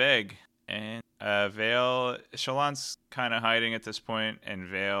just beg. And Shallan's kind of hiding at this point, and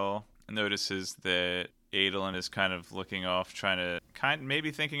Vale notices that Adolin is kind of looking off,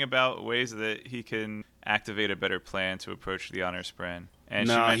 maybe thinking about ways that he can activate a better plan to approach the honor spren. And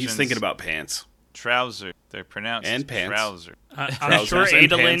he's thinking about pants. Trouser. They're pronounced and pants. Trouser. I'm sure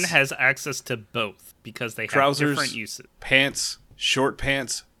Adolin has access to both because they have Trousers, different uses. Pants, short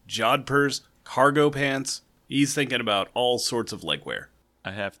pants, jodhpurs, cargo pants. He's thinking about all sorts of legwear.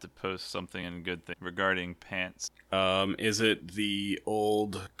 I have to post something in Good Thing regarding pants. Is it the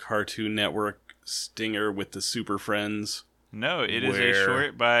old Cartoon Network stinger with the Super Friends? No, it is a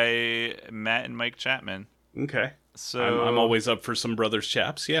short by Matt and Mike Chapman. Okay. So I'm always up for some Brothers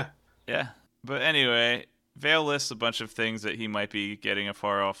Chaps, yeah. Yeah. But anyway, Vale lists a bunch of things that he might be getting a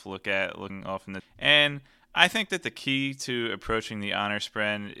far off look at, looking off in the... And I think that the key to approaching the honor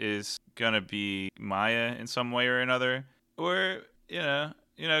spren is going to be Maya in some way or another. Or,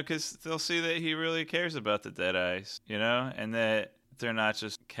 because they'll see that he really cares about the Deadeyes, and that they're not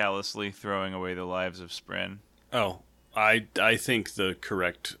just callously throwing away the lives of spren. Oh, I think the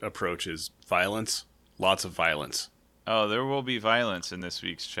correct approach is violence. Lots of violence. Oh, there will be violence in this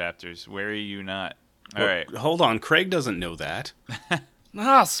week's chapters. Worry you not. All right. Hold on. Craig doesn't know that.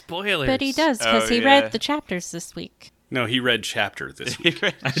 Spoilers. But he does, because he read the chapters this week. No, he read chapter this week.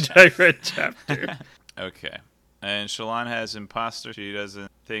 I read chapter. Okay. And Shallan has imposter. She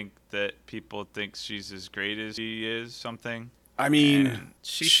doesn't think that people think she's as great as she is, something. I mean,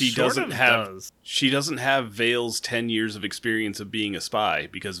 she doesn't have does. She doesn't have Vale's 10 years of experience of being a spy,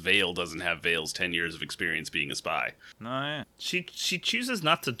 because Vale doesn't have Vale's 10 years of experience being a spy. No, yeah. She chooses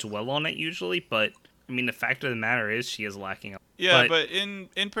not to dwell on it usually, but I mean the fact of the matter is she is lacking. Yeah, but in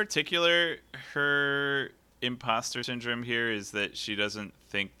particular, her imposter syndrome here is that she doesn't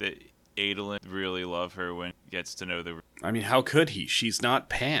think that Adolin really love her when he gets to know the... I mean, how could he? She's not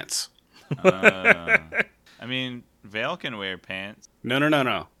pants. I mean, Vale can wear pants.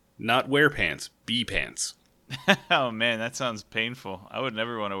 No. Not wear pants. Bee pants. Oh, man, that sounds painful. I would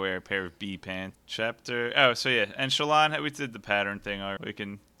never want to wear a pair of bee pants. Oh, so yeah. And Shallan, we did the pattern thing.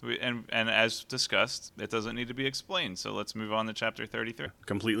 And as discussed, it doesn't need to be explained. So let's move on to Chapter 33.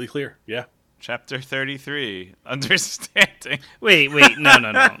 Completely clear. Yeah. Chapter 33. Understanding. Wait.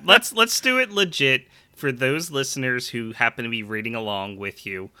 No. Let's do it legit for those listeners who happen to be reading along with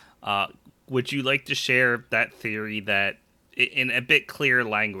you. Would you like to share that theory that in a bit clearer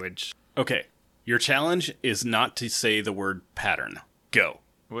language? Okay. Your challenge is not to say the word pattern. Go.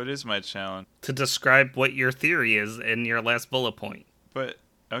 What is my challenge? To describe what your theory is in your last bullet point. But,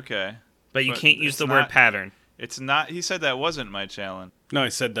 okay. But you can't use the word pattern. It's not... He said that wasn't my challenge. No, I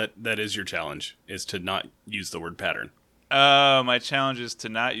said that is your challenge, is to not use the word pattern. Oh, my challenge is to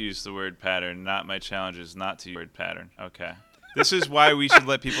not use the word pattern, not my challenge is not to use the word pattern. Okay. This is why we should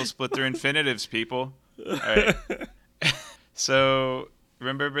let people split their infinitives, people. All right. So,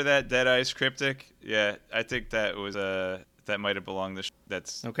 remember that Deadeyes cryptic? Yeah, I think that was that might have belonged to...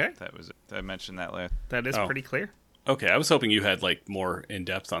 That's okay. That was it. I mentioned that last. That is pretty clear. Okay, I was hoping you had more in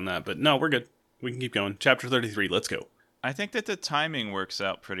depth on that, but no, we're good. We can keep going. Chapter 33, let's go. I think that the timing works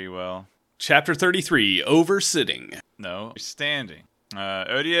out pretty well. Chapter 33, Oversitting. No, standing.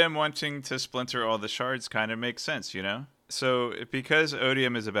 Odium wanting to splinter all the shards kind of makes sense, So, because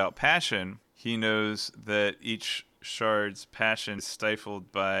Odium is about passion, he knows that each shard's passion is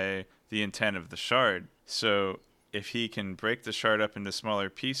stifled by the intent of the shard. So, if he can break the shard up into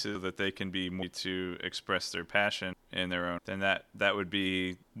smaller pieces so that they can be more to express their passion in their own, then that would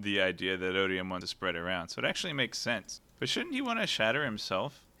be the idea that Odium wants to spread around. So it actually makes sense. But shouldn't he want to shatter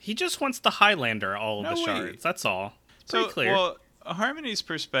himself? He just wants the Highlander all of the shards. That's all. It's pretty clear. Well, Harmony's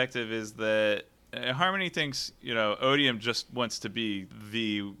perspective is that Harmony thinks, Odium just wants to be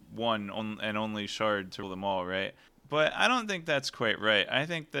the one and only shard to rule them all, right? But I don't think that's quite right. I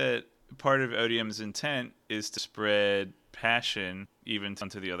think that part of Odium's intent is to spread passion even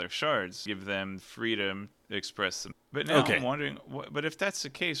onto the other shards, give them freedom to express them. But now I'm wondering, but if that's the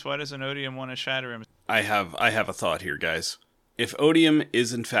case, why doesn't Odium want to shatter him? I have a thought here, guys. If Odium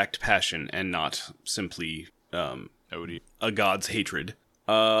is in fact passion and not simply Odium, a god's hatred,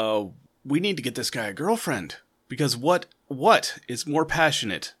 we need to get this guy a girlfriend. Because what is more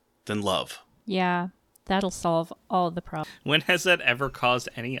passionate than love? Yeah. That'll solve all the problems. When has that ever caused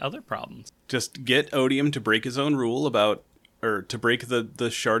any other problems? Just get Odium to break his own rule to break the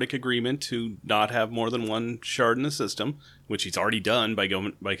Shardic agreement to not have more than one shard in the system, which he's already done by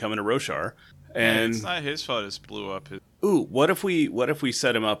coming to Roshar. And it's not his fault. It blew up. What if we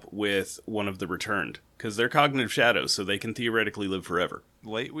set him up with one of the returned? Because they're cognitive shadows, so they can theoretically live forever.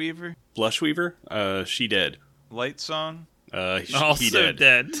 Lightweaver? Blushweaver? She dead. Lightsong? Also he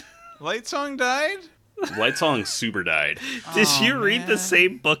dead. Lightsong died? Lightsong super died. Did you read the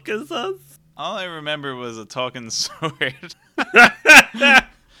same book as us? All I remember was a talking sword.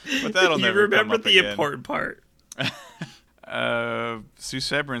 But that'll You never remember come up the again. important part. Sue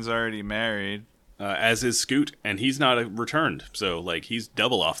Sebrin's already married. As is Scoot, and he's not returned, so like he's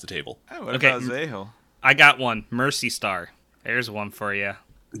double off the table. Oh, what Okay. about Zahel? I got one. Mercy Star. There's one for you.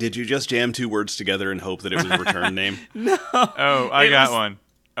 Did you just jam two words together and hope that it was a return name? Oh, I got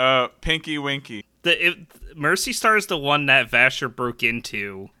one. Pinky Winky. Mercy Star is the one that Vasher broke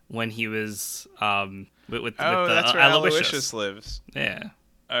into when he was with That's where Aloysius. Aloysius lives. Yeah.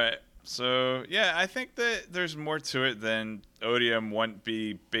 All right. So, yeah, I think that there's more to it than Odium won't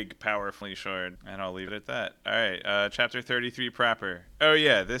be big, powerfully shard. And I'll leave it at that. All right. Chapter 33 proper. Oh,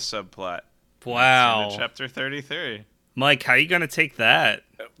 yeah, this subplot. Wow. Into chapter 33. Mike, how you gonna take that?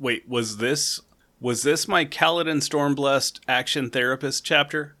 Wait, was this my Kaladin Stormblessed action therapist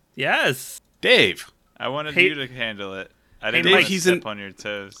chapter? Yes. Dave, I wanted Hey- you to handle it. I didn't Mike, want to he's step on your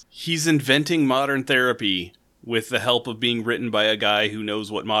toes. he's inventing modern therapy with the help of being written by a guy who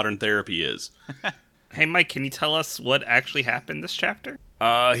knows what modern therapy is. Hey, Mike, can you tell us what actually happened this chapter?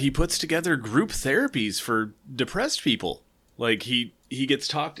 He puts together group therapies for depressed people. Like he gets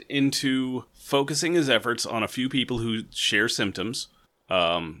talked into focusing his efforts on a few people who share symptoms,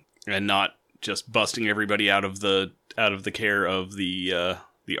 and not just busting everybody out of the care of the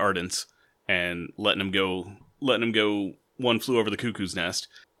Ardents and letting them go. One flew over the cuckoo's nest.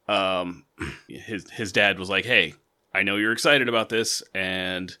 His dad was like, "Hey, I know you're excited about this,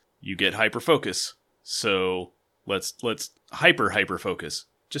 and you get hyper focus. So let's hyper focus.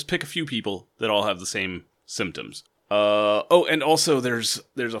 Just pick a few people that all have the same symptoms." And also there's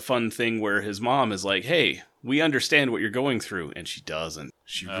a fun thing where his mom is like, "Hey, we understand what you're going through," and she doesn't.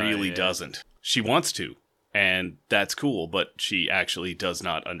 She really yeah. doesn't. She wants to, and that's cool, but she actually does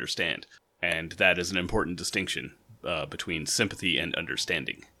not understand, and that is an important distinction between sympathy and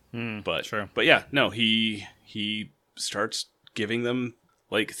understanding. But yeah, no, he starts giving them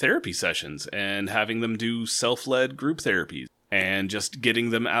like therapy sessions and having them do self-led group therapies and just getting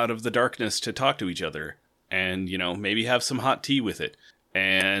them out of the darkness to talk to each other and, maybe have some hot tea with it.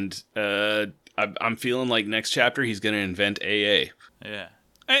 And I'm feeling like next chapter he's going to invent AA. Yeah.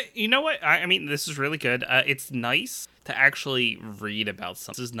 You know what? I mean, this is really good. It's nice to actually read about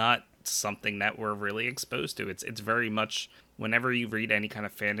something. This is not something that we're really exposed to. It's very much whenever you read any kind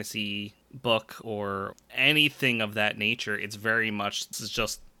of fantasy book or anything of that nature, it's very much this is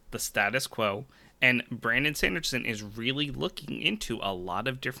just the status quo. And Brandon Sanderson is really looking into a lot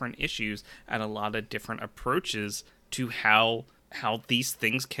of different issues and a lot of different approaches to how these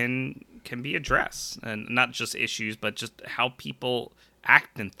things can be addressed, and not just issues, but just how people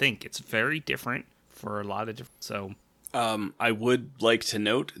act and think. It's very different for a lot of different. So, I would like to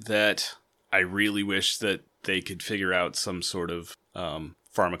note that I really wish that they could figure out some sort of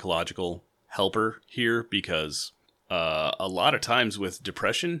pharmacological helper here, because a lot of times with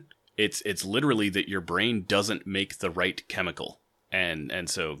depression, it's literally that your brain doesn't make the right chemical, and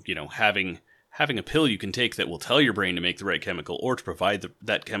so having a pill you can take that will tell your brain to make the right chemical or to provide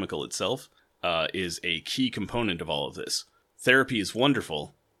that chemical itself is a key component of all of this. Therapy is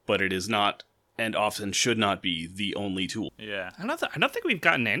wonderful, but it is not, and often should not be, the only tool. Yeah. I don't think we've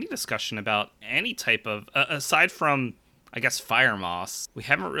gotten any discussion about any type of aside from, I guess, fire moss. We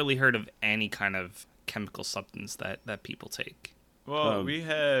haven't really heard of any kind of chemical substance that people take. Well, we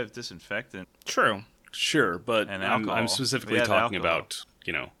have disinfectant. True. Sure, but And I'm alcohol. specifically We have talking alcohol. about,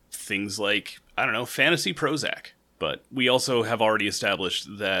 things like, I don't know, fantasy Prozac. But we also have already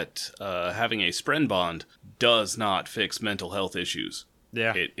established that having a Spren bond does not fix mental health issues.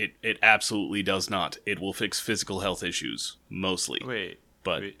 Yeah. It absolutely does not. It will fix physical health issues, mostly. Wait.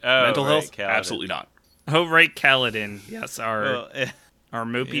 But Oh, mental right, health, Kaladin. absolutely not. Oh, right, Kaladin. Yes, our Well,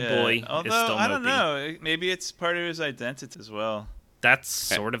 mopey yeah. boy Although, is still mopey. I don't know. Maybe it's part of his identity as well. That's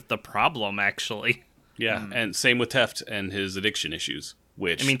sort of the problem, actually. Yeah, and same with Teft and his addiction issues,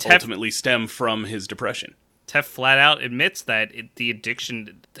 which I mean, Teft- ultimately stem from his depression. Tef flat out admits that the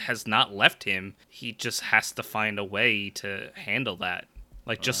addiction has not left him. He just has to find a way to handle that.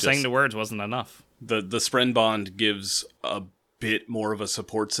 Like, just saying the words wasn't enough. The Spren bond gives a bit more of a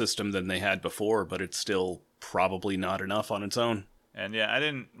support system than they had before, but it's still probably not enough on its own. And yeah, I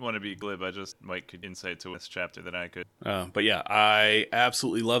didn't want to be glib. I just Mike could insight to this chapter that I could. But yeah, I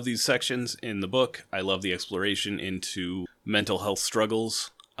absolutely love these sections in the book. I love the exploration into mental health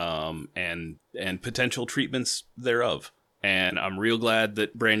struggles and potential treatments thereof. And I'm real glad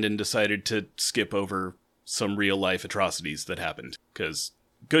that Brandon decided to skip over some real life atrocities that happened. Because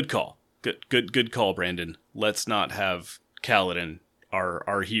good call. Good call, Brandon. Let's not have Kaladin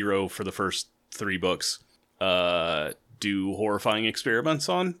our hero for the first 3 books, do horrifying experiments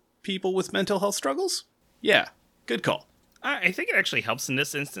on people with mental health struggles? Yeah, good call. I think it actually helps in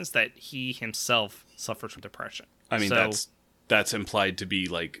this instance that he himself suffers from depression. I mean, that's implied to be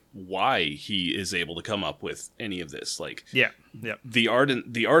like why he is able to come up with any of this. Like, yeah. The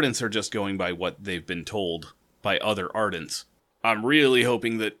Ardents are just going by what they've been told by other Ardents. I'm really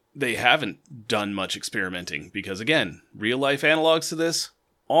hoping that they haven't done much experimenting because, again, real life analogs to this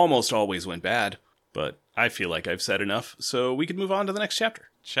almost always went bad. But I feel like I've said enough, so we can move on to the next chapter.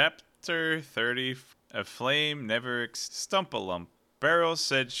 Chapter 30, A Flame Never Stump-a-Lump. Beryl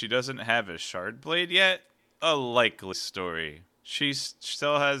said she doesn't have a shard blade yet. A likely story. She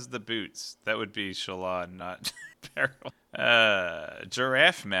still has the boots. That would be Shallan, not Beryl.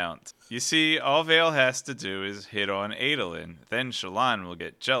 Giraffe mount. You see, all Vale has to do is hit on Adolin. Then Shallan will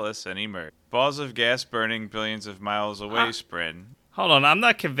get jealous and emerge. Balls of gas burning billions of miles away, Spren. Hold on, I'm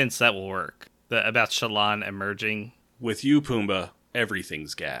not convinced that will work. About Shallan emerging. With you, Pumbaa,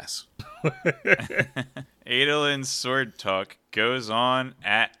 everything's gas. Adolin's sword talk goes on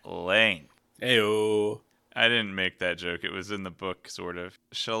at length. Ayo. I didn't make that joke. It was in the book, sort of.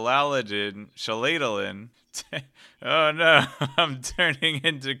 Shaladin. Oh no, I'm turning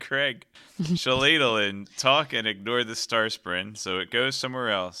into Craig. Shaladin talk and ignore the Starsprint, so it goes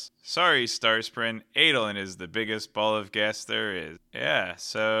somewhere else. Sorry, Starsprint. Adolin is the biggest ball of gas there is. Yeah,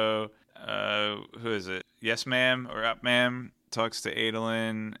 so, who is it? Yes, ma'am, or up, ma'am, talks to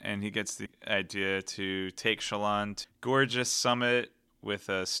Adolin, and he gets the idea to take Shallan to Gorgeous Summit with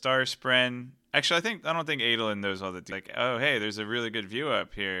a Starsprint. Actually, I don't think Adolin knows all the like, oh, hey, there's a really good view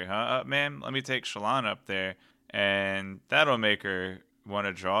up here, huh? Ma'am, let me take Shallan up there. And that'll make her want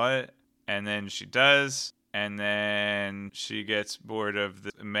to draw it. And then she does. And then she gets bored of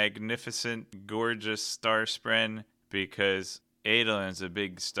the magnificent, gorgeous Starsprint because Adolin's a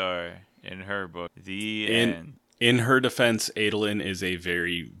big star in her book. The end. In her defense, Adolin is a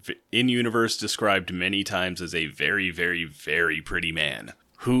in-universe described many times as a very, very, very pretty man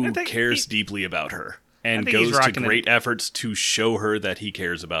who cares deeply about her and goes to great efforts to show her that he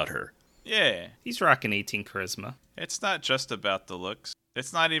cares about her. Yeah. He's rocking 18 charisma. It's not just about the looks.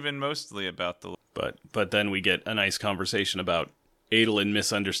 It's not even mostly about the looks. But then we get a nice conversation about Adolin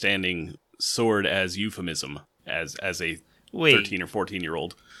misunderstanding sword as euphemism as a 13 or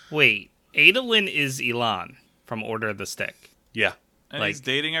 14-year-old. Wait, Adolin is Elan from Order of the Stick. Yeah. And he's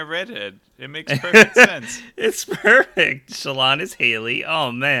dating a redhead. It makes perfect sense. It's perfect. Shallan is Haley.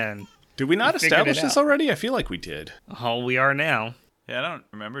 Oh, man. Did we not establish this already? I feel like we did. Oh, we are now. Yeah, I don't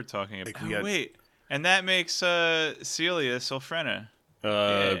remember talking about wait. And that makes Celia Sylphrena.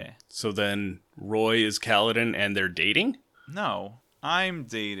 Yeah. So then Roy is Kaladin and they're dating? No, I'm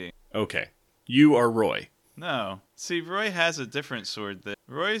dating. Okay. You are Roy. No. See, Roy has a different sword.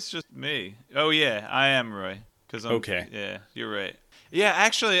 Roy's just me. Oh, yeah, I am Roy. Okay. Yeah, you're right. Yeah,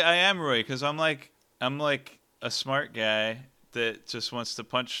 actually, I am Roy because I'm like a smart guy that just wants to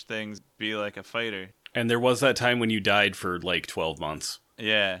punch things, be like a fighter. And there was that time when you died for like 12 months.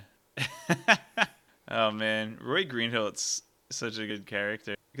 Yeah. Oh man, Roy Greenhill's such a good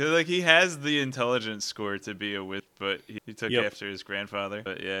character because like he has the intelligence score to be a wizard, but he took after his grandfather.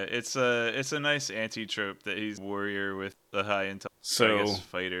 But yeah, it's a nice anti-trope that he's a warrior with a high intelligence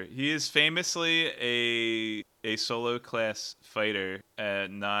fighter. He is famously a solo class fighter,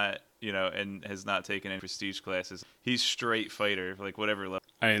 and has not taken any prestige classes. He's straight fighter, like whatever level.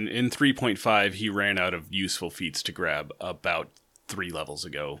 And in 3.5, he ran out of useful feats to grab about 3 levels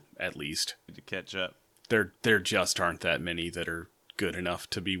ago, at least. To catch up. There just aren't that many that are good enough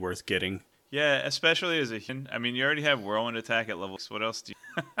to be worth getting. Yeah, especially as a human. I mean, you already have whirlwind attack at level 6. What else do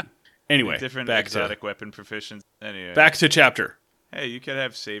you... Anyway, different exotic weapon proficiency. Anyway. Back to chapter. Hey, you could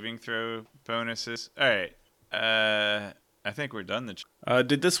have saving throw bonuses. All right. I think we're done.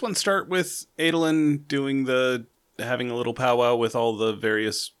 Did this one start with Adolin having a little powwow with all the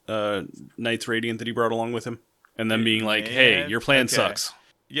various Knights Radiant that he brought along with him? And then being like, hey, your plan sucks.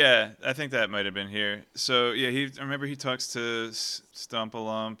 Yeah, I think that might have been here. So, yeah, he talks to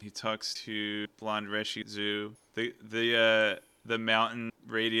Stump-a-Lump. He talks to Blonde Reshi Zoo. The mountain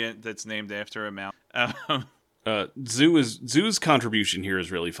radiant that's named after a mountain. Zoo's contribution here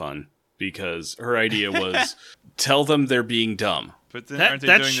is really fun because her idea was tell them they're being dumb. But then aren't they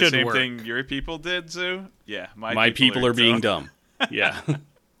doing the same thing your people did, Zoo? Yeah, my people are being dumb. Yeah.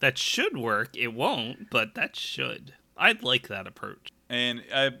 That should work. It won't, but that should. I'd like that approach. And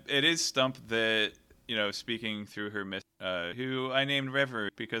it is Stump that, speaking through her myth, who I named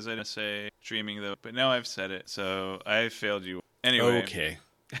Reverie because I didn't say dreaming though, but now I've said it, so I failed you. Anyway. Okay.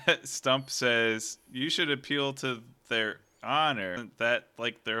 Stump says, you should appeal to their honor. Isn't that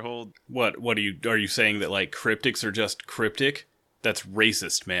like their whole... What are you saying that like cryptics are just cryptic? That's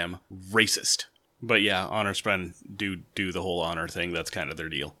racist, ma'am. Racist. But yeah, honor spren do the whole honor thing. That's kind of their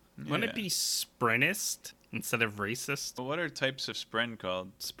deal. Wouldn't it be sprenist instead of racist? What are types of spren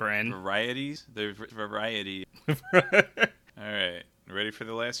called? Spren. Varieties? They're variety. Alright. Ready for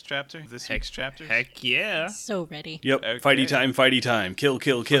the last chapter? This week's chapter? Heck yeah. So ready. Yep. Okay. Fighty time. Kill.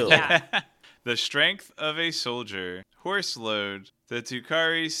 Yeah. The strength of a soldier. Horse load. The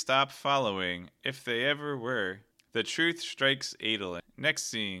Tukari stop following, if they ever were. The truth strikes Adolin. Next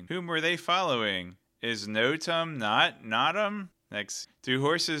scene. Whom were they following? Is Notum not Notum? Next. Do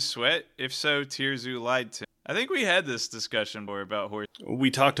horses sweat? If so, Tirzu lied to. I think we had this discussion before about horses.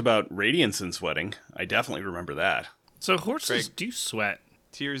 We talked about radiance and sweating. I definitely remember that. So horses do sweat.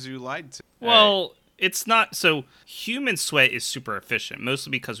 Tirzu lied to. Well, it's not. So human sweat is super efficient,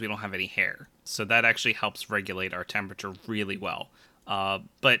 mostly because we don't have any hair. So that actually helps regulate our temperature really well.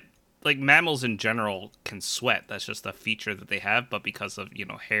 But like mammals in general can sweat. That's just a feature that they have. But because of,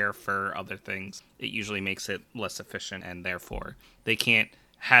 hair, fur, other things, it usually makes it less efficient. And therefore, they can't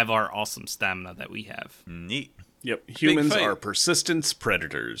have our awesome stamina that we have. Neat. Yep. Humans are persistent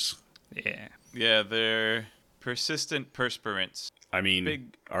predators. Yeah. Yeah, they're persistent perspirants. I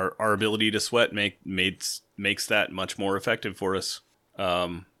mean, our ability to sweat makes that much more effective for us.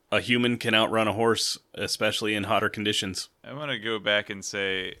 A human can outrun a horse, especially in hotter conditions. I want to go back and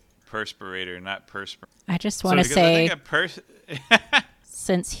say perspirator, not perspirant. I just want to say,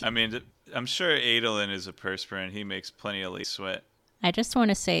 since I mean, I'm sure Adolin is a perspirant. He makes plenty of sweat. I just want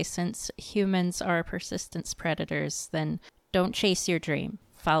to say, since humans are persistent predators, then don't chase your dream.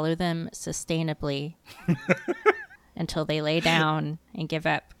 Follow them sustainably until they lay down and give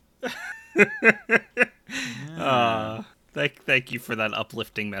up. Thank you for that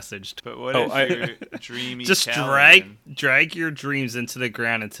uplifting message. But what if you're dreamy? Just drag your dreams into the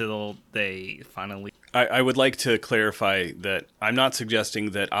ground until they finally... I would like to clarify that I'm not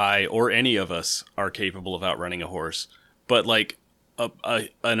suggesting that I or any of us are capable of outrunning a horse, but like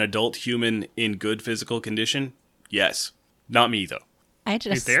an adult human in good physical condition, yes. Not me, though.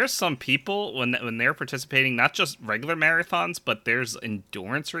 Dude, there's some people when they're participating, not just regular marathons, but there's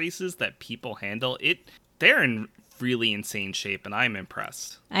endurance races that people handle. They're in really insane shape, and I'm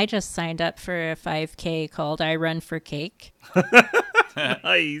impressed. I just signed up for a 5K called I Run for Cake.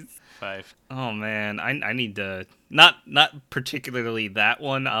 Nice. 5. Oh man, I need to not particularly that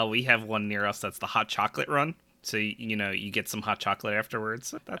one. We have one near us that's the hot chocolate run. So you get some hot chocolate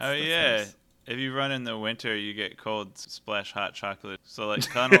afterwards. That's nice. If you run in the winter, you get cold, splash hot chocolate. So like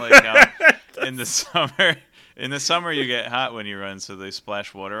kind of like how in the summer, you get hot when you run, so they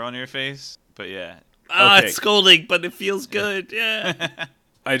splash water on your face. But yeah. It's scalding, but it feels good. Yeah.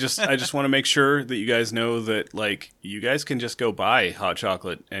 I just want to make sure that you guys know that like you guys can just go buy hot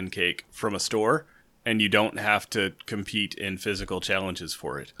chocolate and cake from a store, and you don't have to compete in physical challenges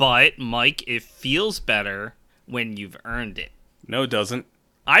for it. But Mike, it feels better when you've earned it. No, it doesn't.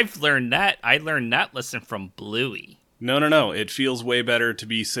 I've learned that. I learned that lesson from Bluey. No. It feels way better to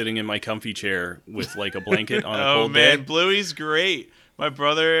be sitting in my comfy chair with like a blanket on a cold day. Oh man, Bluey's great. My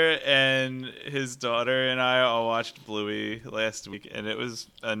brother and his daughter and I all watched Bluey last week, and it was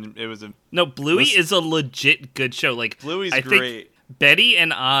No, Bluey is a legit good show. Like Bluey's I great. Think Betty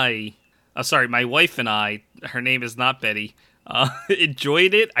and I, my wife and I, her name is not Betty,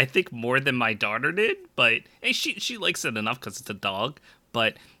 enjoyed it. I think more than my daughter did, but hey, she likes it enough because it's a dog.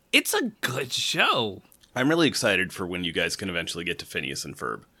 But it's a good show. I'm really excited for when you guys can eventually get to Phineas and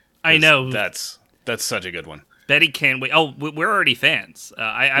Ferb. I know. That's such a good one. Betty can't wait. Oh, we're already fans.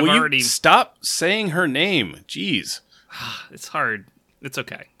 I've already... Stop saying her name. Jeez. It's hard. It's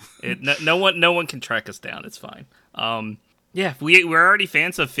okay. No one can track us down. It's fine. Yeah, we're already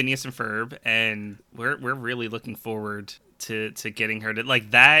fans of Phineas and Ferb, and we're really looking forward to getting her to like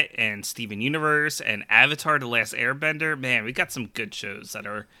that, and Steven Universe and Avatar: The Last Airbender. Man, we got some good shows that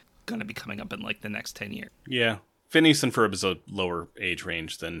are gonna be coming up in like the next 10 years. Yeah, Phineas and Ferb is a lower age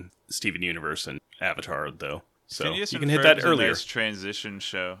range than Steven Universe and Avatar, though. So Phineas you and can hit Ferb's that earlier. A nice transition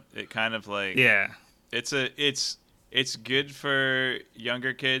show. It kind of like it's good for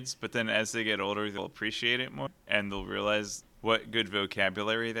younger kids, but then as they get older, they'll appreciate it more and they'll realize what good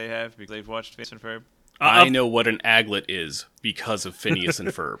vocabulary they have because they've watched Phineas and Ferb. I know what an aglet is because of Phineas and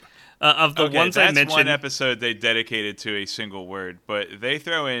Ferb. Of the ones I mentioned, that's one episode they dedicated to a single word, but they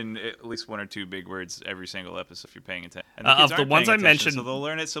throw in at least one or two big words every single episode if you're paying attention. And the kids of the ones I mentioned, so they'll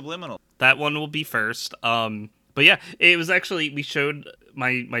learn it subliminal. That one will be first. But yeah, it was actually, we showed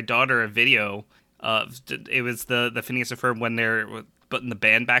my daughter a video. It was the Phineas and Ferb when they're putting the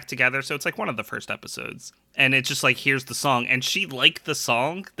band back together. So it's like one of the first episodes. And it's just like, here's the song. And she liked the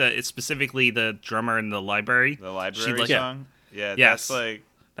song, it's specifically the drummer in the library. The library song? Yeah, yes. That's like,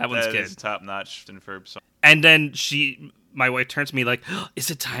 that one's good. That is top-notch and Ferb song. And then my wife turns to me like, oh, is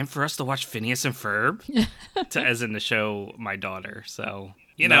it time for us to watch Phineas and Ferb? As in to show my daughter. So,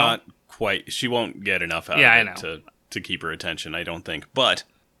 Not quite. She won't get enough out of it to keep her attention, I don't think. But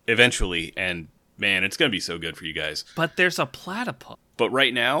eventually, and man, it's going to be so good for you guys. But there's a platypus. But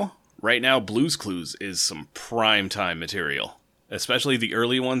right now, Blue's Clues is some prime time material. Especially the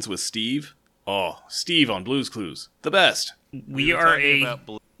early ones with Steve. Oh, Steve on Blue's Clues. The best. We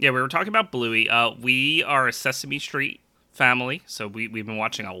were talking about Bluey. We are a Sesame Street family, so we've been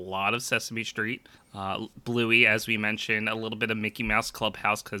watching a lot of Sesame Street. Bluey, as we mentioned, a little bit of Mickey Mouse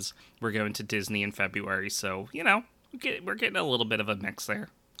Clubhouse because we're going to Disney in February. So, we're getting a little bit of a mix there.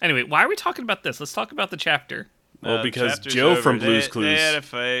 Anyway, why are we talking about this? Let's talk about the chapter. Well, because Joe from Blue's Clues. They had a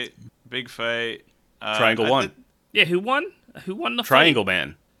fight. Big fight. Triangle won. Yeah, who won? Who won the Triangle fight?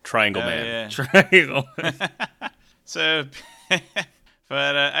 Man. Triangle Man. Yeah. Triangle. So,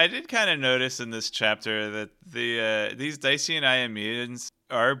 but I did kind of notice in this chapter that these Dacian Iambians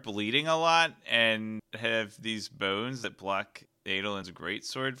are bleeding a lot and have these bones that block Adolin's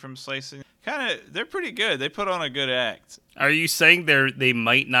greatsword from slicing. They're pretty good. They put on a good act. Are you saying they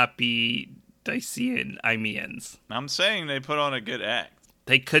might not be Dacian Iambians? I'm saying they put on a good act.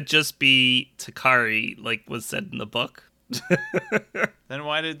 They could just be Takari, like was said in the book. Then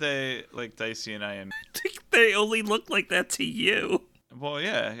why did they like Dacian Iambians? They only look like that to you. Well,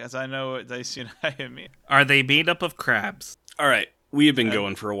 yeah, as I know what Dacian Iambians. Are they made up of crabs? All right. We have been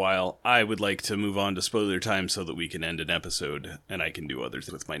going for a while. I would like to move on to spoiler time so that we can end an episode and I can do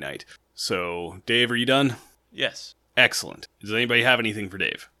others with my night. So, Dave, are you done? Yes. Excellent. Does anybody have anything for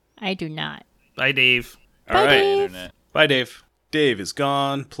Dave? I do not. Bye, Dave. All right. Internet. Bye, Dave. Dave is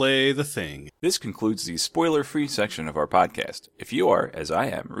gone. Play the thing. This concludes the spoiler-free section of our podcast. If you are, as I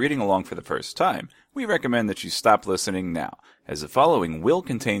am, reading along for the first time, we recommend that you stop listening now, as the following will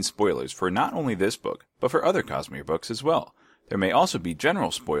contain spoilers for not only this book, but for other Cosmere books as well. There may also be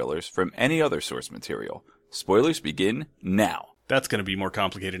general spoilers from any other source material. Spoilers begin now. That's going to be more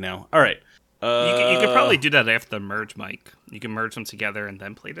complicated now. All right. You could probably do that after the merge, Mike. You can merge them together and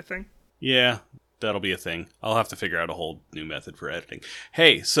then play the thing. Yeah, that'll be a thing. I'll have to figure out a whole new method for editing.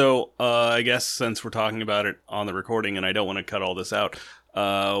 Hey, so I guess since we're talking about it on the recording and I don't want to cut all this out,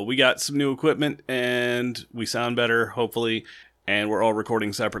 we got some new equipment and we sound better, hopefully, and we're all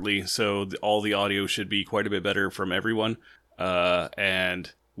recording separately, so all the audio should be quite a bit better from everyone.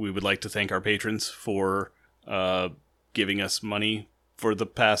 And we would like to thank our patrons for giving us money for the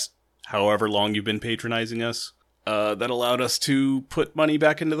past however long you've been patronizing us. That allowed us to put money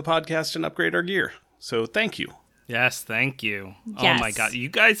back into the podcast and upgrade our gear. So thank you. Yes, thank you. Yes. Oh my God, you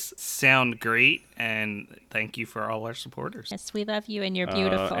guys sound great, and thank you for all our supporters. Yes, we love you and you're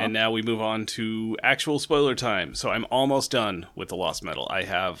beautiful. And now we move on to actual spoiler time. So I'm almost done with The Lost Metal. I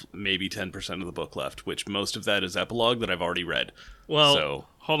have maybe 10% of the book left, which most of that is epilogue that I've already read. Well,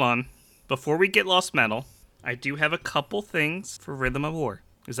 hold on. Before we get Lost Metal, I do have a couple things for Rhythm of War.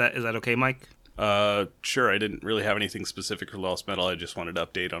 Is that okay, Mike? Sure. I didn't really have anything specific for Lost Metal. I just wanted to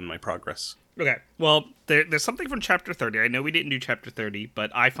update on my progress. Okay. Well, there's something from Chapter 30. I know we didn't do Chapter 30, but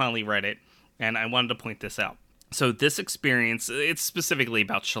I finally read it, and I wanted to point this out. So this experience, it's specifically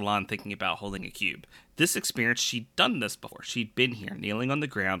about Shallan thinking about holding a cube. This experience, she'd done this before. She'd been here, kneeling on the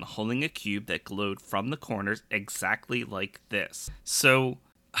ground, holding a cube that glowed from the corners exactly like this. So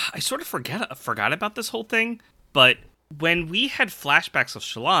I sort of forgot about this whole thing, but when we had flashbacks of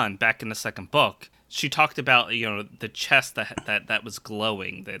Shallan back in the second book, she talked about, the chest that was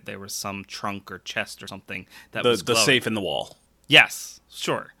glowing, that there was some trunk or chest or something that was glowing. The safe in the wall. Yes,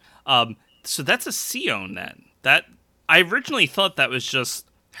 sure. So that's a Sion then. That I originally thought that was just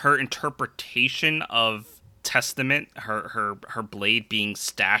her interpretation of Testament, her blade being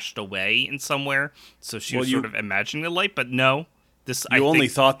stashed away in somewhere. So she was sort of imagining the light, but no. You only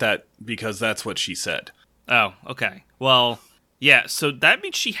thought that because that's what she said. Oh, okay. Well, yeah, so that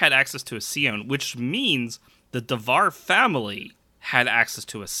means she had access to a Sion, which means the Devar family had access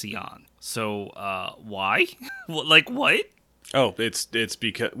to a Sion. So, why? Like, what? Oh, it's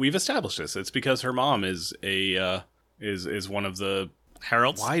because we've established this. It's because her mom is is one of the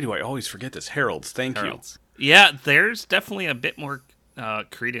heralds. Why do I always forget this? Heralds. Thank you. Yeah, there's definitely a bit more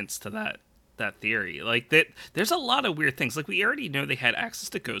credence to that theory. Like that, there's a lot of weird things. Like we already know they had access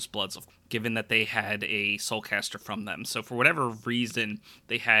to Ghost Bloods, given that they had a Soulcaster from them. So for whatever reason,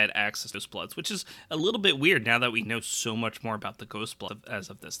 they had access to Ghost Bloods, which is a little bit weird now that we know so much more about the Ghost Blood as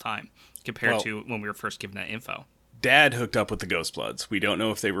of this time compared to when we were first given that info. Dad hooked up with the Ghostbloods. We don't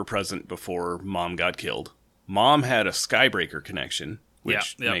know if they were present before Mom got killed. Mom had a Skybreaker connection,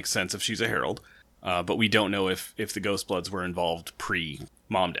 which makes sense if she's a Herald. But we don't know if the Ghostbloods were involved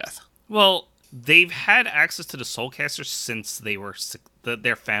pre-Mom death. Well, they've had access to the Soulcasters since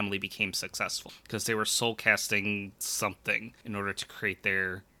their family became successful, because they were soulcasting something in order to create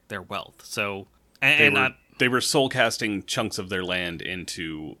their wealth. So, they were soulcasting chunks of their land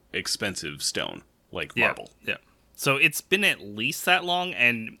into expensive stone, like marble. Yeah. So it's been at least that long,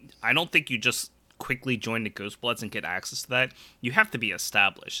 and I don't think you just quickly join the Ghostbloods and get access to that. You have to be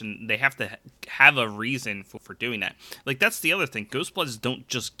established, and they have to have a reason for doing that. Like, that's the other thing. Ghostbloods don't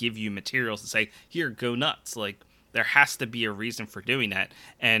just give you materials and say, here, go nuts. Like, there has to be a reason for doing that.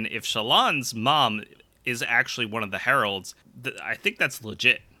 And if Shallan's mom is actually one of the Heralds, I think that's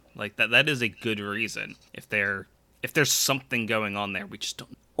legit. Like, that is a good reason. If there's something going on there, we just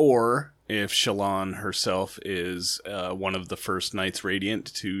don't. Or if Shallan herself is one of the first Knights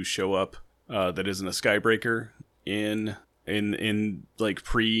Radiant to show up that isn't a Skybreaker in like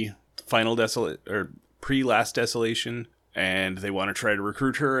pre-final desolate or pre-last desolation, and they want to try to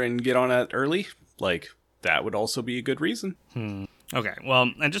recruit her and get on that early, like, that would also be a good reason. Okay, well,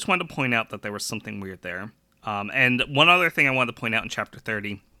 I just wanted to point out that there was something weird there. And one other thing I wanted to point out in Chapter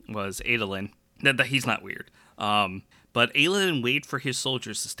 30 was Adolin. That he's not weird. But Adolin waited for his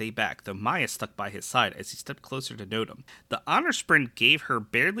soldiers to stay back, though Maya stuck by his side as he stepped closer to note him. The honor sprint gave her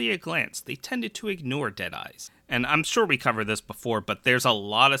barely a glance. They tended to ignore Deadeyes. And I'm sure we covered this before, but there's a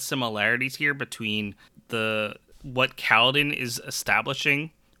lot of similarities here between what Kaladin is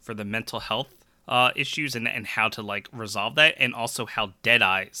establishing for the mental health issues and how to, like, resolve that, and also how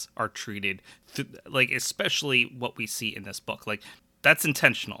Deadeyes are treated, like, especially what we see in this book. Like, that's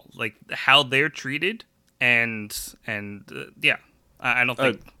intentional. Like, how they're treated. And I don't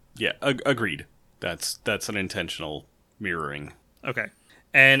think... agreed. That's an intentional mirroring. Okay.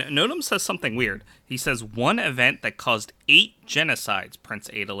 And Notum says something weird. He says, one event that caused 8 genocides, Prince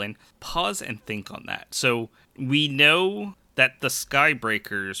Adolin. Pause and think on that. So we know that the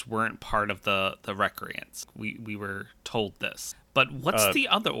Skybreakers weren't part of the Recreants. We were told this. But what's the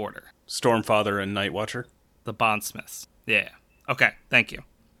other order? Stormfather and Nightwatcher? The Bondsmiths. Yeah. Okay, thank you.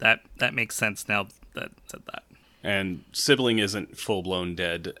 That makes sense now that said that. And Sibling isn't full-blown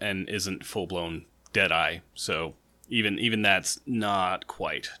dead and isn't full-blown Deadeye, so even that's not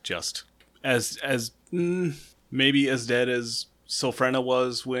quite just as maybe as dead as Sylphrena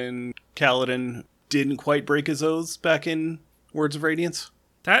was when Kaladin didn't quite break his oaths back in Words of Radiance.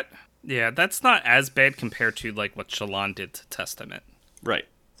 That's not as bad compared to, like, what Shallan did to Testament. Right.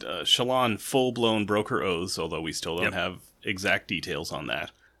 Shallan full-blown broke her oaths, although we still don't have exact details on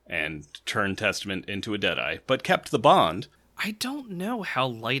that, and turned Testament into a Deadeye, but kept the bond. I don't know how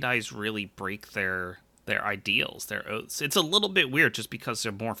Light Eyes really break their ideals, their oaths. It's a little bit weird just because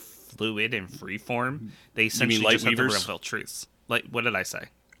they're more fluid and freeform. They essentially just have to reveal truths. Like, what did I say?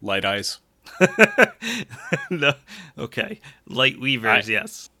 Light Eyes. No. Okay. Light Weavers,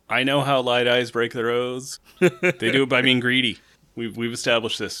 yes. I know how Light Eyes break their oaths. They do it by being greedy. We've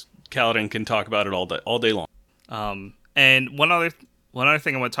established this. Kaladin can talk about it all day long. And one other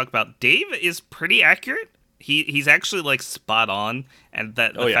thing I want to talk about, Dave is pretty accurate. He's actually, like, spot on, and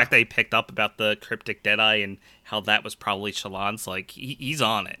that the fact that he picked up about the cryptic Deadeye and how that was probably Shallan's, like, he's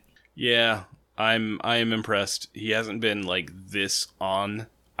on it. Yeah, I am impressed. He hasn't been, like, this on,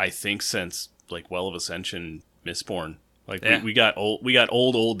 I think, since, like, Well of Ascension, Mistborn. Like, we got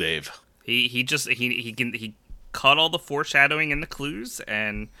old Dave. He caught all the foreshadowing and the clues,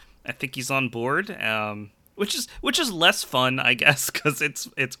 and I think he's on board. Which is less fun, I guess, because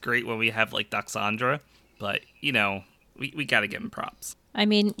it's great when we have, like, Doxandra, but, you know, we got to give him props. I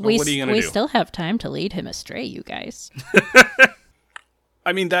mean, we still have time to lead him astray, you guys.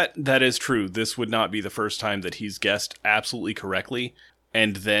 I mean, that is true. This would not be the first time that he's guessed absolutely correctly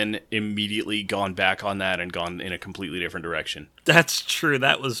and then immediately gone back on that and gone in a completely different direction. That's true.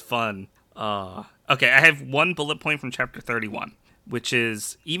 That was fun. Okay, I have one bullet point from Chapter 31. Which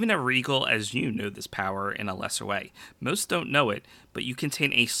is, even a regal as you know this power in a lesser way. Most don't know it, but you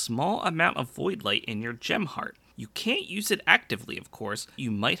contain a small amount of void light in your gem heart. You can't use it actively, of course.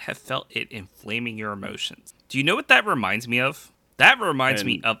 You might have felt it inflaming your emotions. Do you know what that reminds me of? That reminds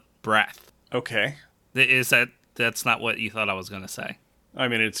me of breath. Okay. That's not what you thought I was going to say. I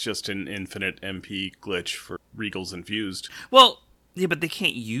mean, it's just an infinite MP glitch for regals infused. Well, yeah, but they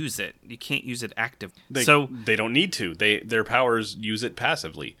can't use it. You can't use it actively. They don't need to. Their powers use it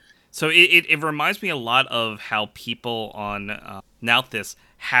passively. So it reminds me a lot of how people on Nalthis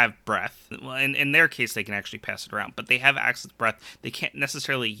have breath. In their case, they can actually pass it around, but they have access to breath. They can't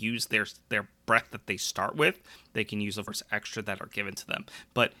necessarily use their breath that they start with, they can use, of course, extra that are given to them.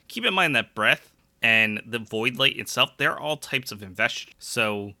 But keep in mind that breath and the Void Light itself, they're all types of investiture.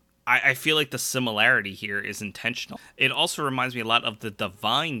 So I feel like the similarity here is intentional. It also reminds me a lot of the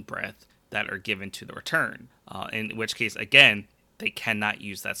Divine Breath that are given to the Return, in which case, again, they cannot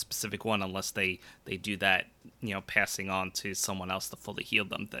use that specific one unless they do that, passing on to someone else to fully heal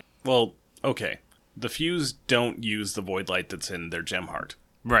them thing. Well, okay. The Fuse don't use the Void Light that's in their gem heart.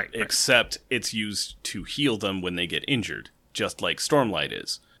 Right. Except it's used to heal them when they get injured, just like Stormlight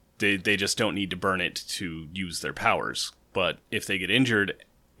is. They just don't need to burn it to use their powers. But if they get injured,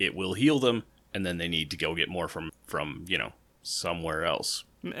 it will heal them, and then they need to go get more from somewhere else.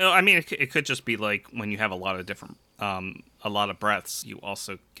 I mean, it could just be like when you have a lot of different, a lot of breaths, you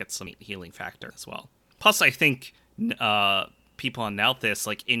also get some healing factor as well. Plus, I think people on Nalthis,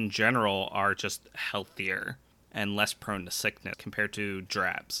 like in general, are just healthier and less prone to sickness compared to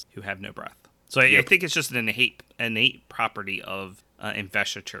Drabs who have no breath. So I think it's just an innate property of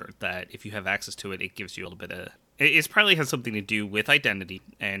investiture that if you have access to it, it gives you a little bit of. It probably has something to do with identity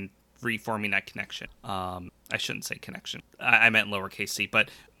and reforming that connection. I shouldn't say connection. I meant lowercase c, but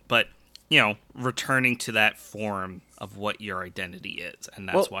returning to that form of what your identity is, and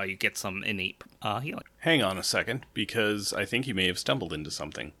that's why you get some innate healing. Hang on a second, because I think you may have stumbled into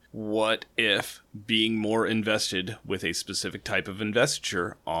something. What if being more invested with a specific type of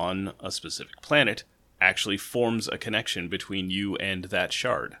investiture on a specific planet actually forms a connection between you and that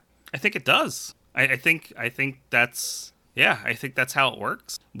shard? I think it does. I think that's. Yeah, I think that's how it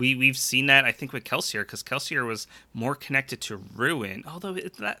works. We've seen that, I think, with Kelsier, because Kelsier was more connected to Ruin, although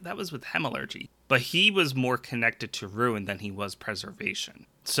that was with Hemalurgy. But he was more connected to Ruin than he was Preservation.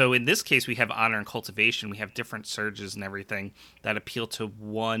 So in this case, we have Honor and Cultivation. We have different surges and everything that appeal to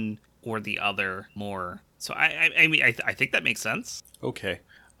one or the other more. So I mean, I think that makes sense. Okay.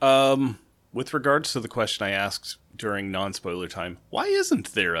 With regards to the question I asked during non-spoiler time, why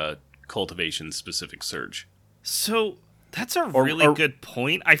isn't there a Cultivation-specific surge? So that's a really good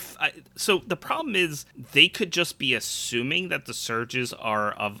point. So the problem is they could just be assuming that the surges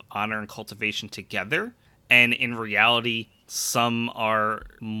are of Honor and Cultivation together, and in reality, some are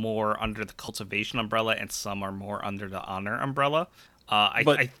more under the Cultivation umbrella and some are more under the Honor umbrella.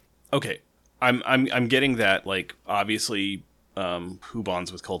 Okay, I'm getting that. Like, obviously, who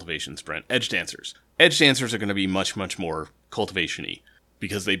bonds with Cultivation Sprint? Edge Dancers. Edge Dancers are going to be much more Cultivation-y,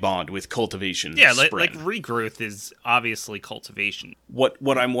 because they bond with Cultivation. Yeah, like Regrowth is obviously Cultivation. What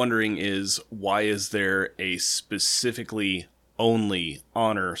I'm wondering is, why is there a specifically only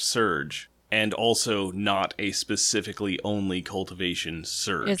Honor surge, and also not a specifically only Cultivation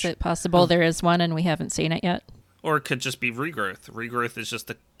surge? Is it possible there is one and we haven't seen it yet? Or it could just be Regrowth. Regrowth is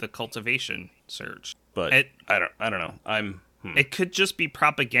just the Cultivation surge. But I don't know. It could just be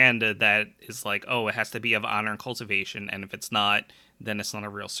propaganda that is like, oh, it has to be of Honor and Cultivation, and if it's not, then it's not a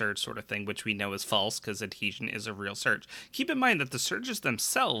real surge sort of thing, which we know is false because Adhesion is a real surge. Keep in mind that the surges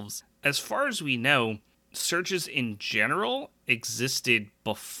themselves, as far as we know, surges in general existed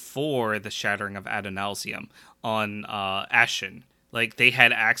before the shattering of Adonalsium on Ashen. Like, they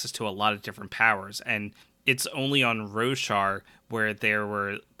had access to a lot of different powers, and it's only on Roshar where there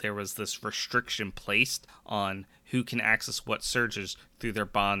was this restriction placed on who can access what surges through their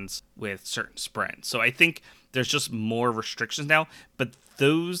bonds with certain Spren. So I think there's just more restrictions now, but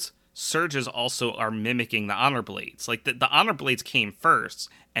those surges also are mimicking the Honor Blades. Like, the Honor Blades came first,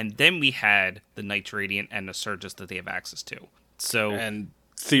 and then we had the Knights Radiant and the surges that they have access to. So, and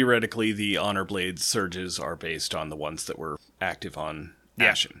theoretically, the Honor Blades surges are based on the ones that were active on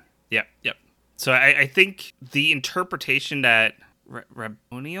Ashen. Yep. So I think the interpretation that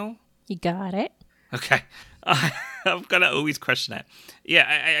Raboniel? You got it. Okay. I'm going to always question that.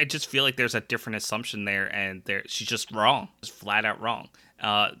 Yeah, I just feel like there's a different assumption there, and she's just wrong. Just flat out wrong.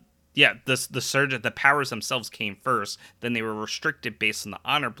 Yeah, the surge, the powers themselves came first, then they were restricted based on the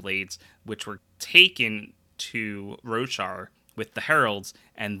Honor Blades, which were taken to Roshar with the Heralds,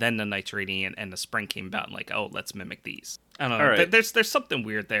 and then the Knights Radiant and the Spren came about, and like, oh, let's mimic these. I don't know. Right. There's something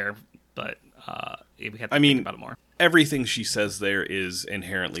weird there, but we have to think about it more. Everything she says there is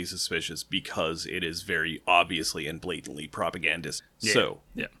inherently suspicious because it is very obviously and blatantly propagandist.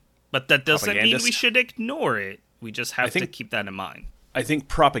 Yeah. But that doesn't mean we should ignore it. We just have to keep that in mind. I think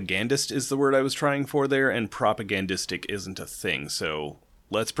propagandist is the word I was trying for there, and propagandistic isn't a thing, so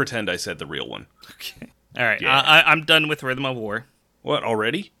let's pretend I said the real one. Okay. All right. Yeah. I'm done with Rhythm of War. What,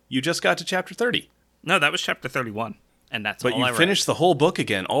 already? You just got to chapter 30. No, that was chapter 31, and that's all I read. But you finished the whole book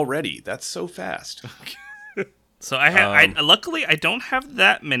again already. That's so fast. So I luckily I don't have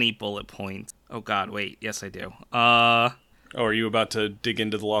that many bullet points. Oh God, wait, yes I do. Are you about to dig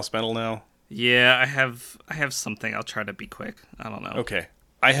into the Lost Metal now? Yeah, I have something. I'll try to be quick. I don't know. Okay.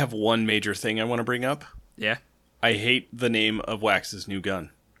 I have one major thing I want to bring up. Yeah. I hate the name of Wax's new gun.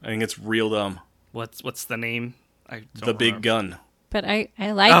 I think it's real dumb. What's the name? The Big Gun. But I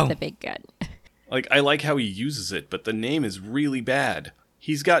like the big gun. Like, I like how he uses it, but the name is really bad.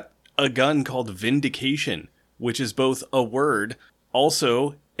 He's got a gun called Vindication, which is both a word,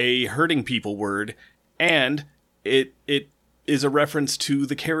 also a hurting people word, and it is a reference to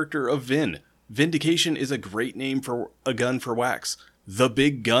the character of Vin. Vindication is a great name for a gun for Wax. The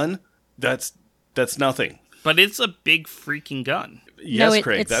Big Gun? That's nothing. But it's a big freaking gun. Yes, no,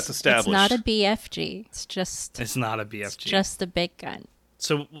 Craig, that's established. It's not a BFG. It's not a BFG. It's just a big gun.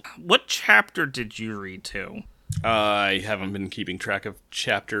 So, what chapter did you read to? I haven't been keeping track of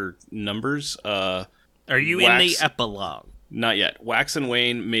chapter numbers. Are you in the epilogue? Not yet. Wax and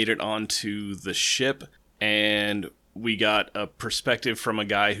Wayne made it onto the ship, and we got a perspective from a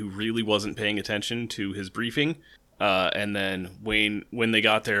guy who really wasn't paying attention to his briefing. And then Wayne, when they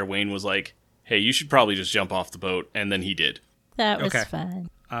got there, Wayne was like, "Hey, you should probably just jump off the boat," and then he did. That was fun.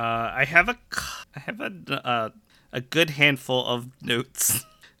 I have a good handful of notes.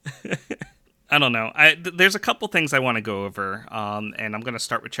 I don't know. There's a couple things I want to go over, and I'm going to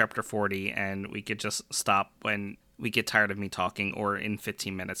start with Chapter 40, and we could just stop when we get tired of me talking, or in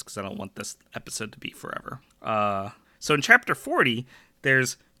 15 minutes, because I don't want this episode to be forever. So in Chapter 40,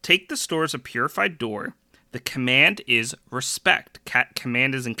 there's take the stores of purified door. The command is respect.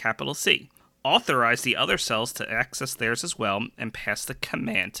 Command is in capital C. Authorize the other cells to access theirs as well, and pass the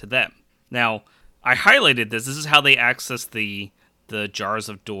command to them. Now, I highlighted this. This is how they access the jars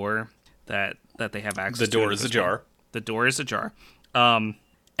of door that they have access to. The door is a jar. The door is a jar.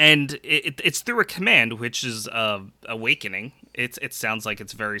 And it's through a command, which is awakening. It sounds like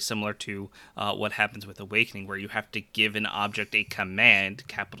it's very similar to what happens with awakening, where you have to give an object a command,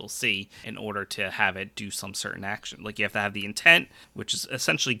 capital C, in order to have it do some certain action. Like you have to have the intent, which is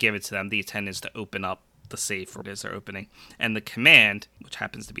essentially give it to them. The intent is to open up the safe, or it is they're opening, and the command, which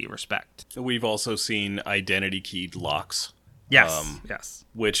happens to be respect. We've also seen identity keyed locks. Yes, yes.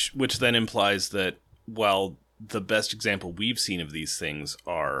 Which then implies that while the best example we've seen of these things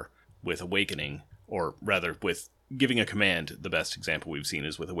are with awakening, or rather with giving a command, the best example we've seen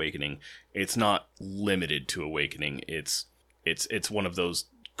is with awakening. It's not limited to awakening. It's one of those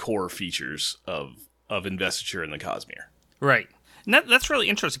core features of investiture in the Cosmere. Right. And that's really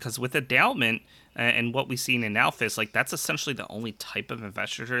interesting, because with endowment and what we've seen in Alphys, like that's essentially the only type of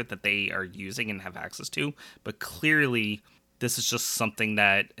investiture that they are using and have access to. But clearly, this is just something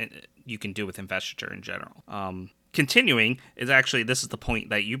that you can do with investiture in general. Continuing is actually, this is the point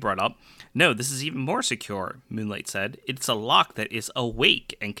that you brought up. No, this is even more secure, Moonlight said. It's a lock that is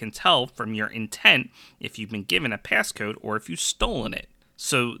awake and can tell from your intent if you've been given a passcode or if you've stolen it.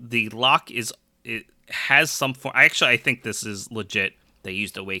 So the lock it has some form. I think this is legit. They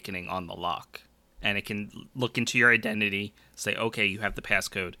used awakening on the lock, and it can look into your identity, say, okay, you have the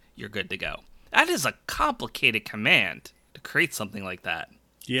passcode, you're good to go. That is a complicated command to create something like that.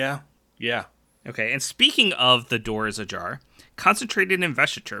 Yeah. Okay, and speaking of the door is ajar, concentrated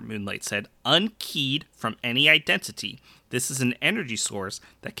investiture, Moonlight said, unkeyed from any identity. This is an energy source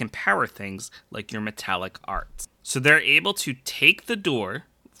that can power things like your metallic arts. So they're able to take the door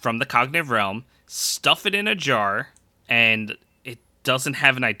from the cognitive realm, stuff it in a jar, and it doesn't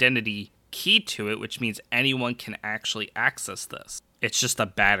have an identity key to it, which means anyone can actually access this. It's just a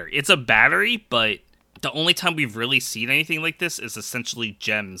battery. It's a battery, but the only time we've really seen anything like this is essentially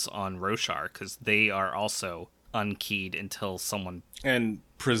gems on Roshar, because they are also unkeyed until someone... And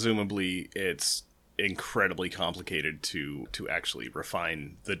presumably it's incredibly complicated to actually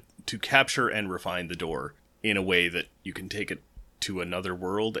to capture and refine the door in a way that you can take it to another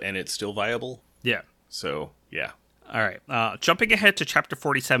world and it's still viable. Yeah. So, yeah. All right. Jumping ahead to chapter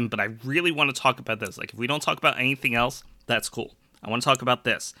 47, but I really want to talk about this. Like, if we don't talk about anything else, that's cool. I want to talk about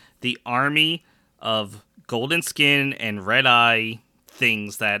this. The army of golden skin and red eye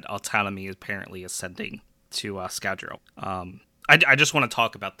things that Autonomy apparently is sending to Scadrial. I just want to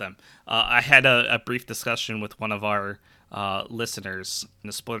talk about them. I had a brief discussion with one of our listeners in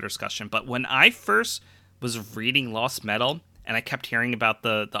a spoiler discussion, but when I first was reading Lost Metal and I kept hearing about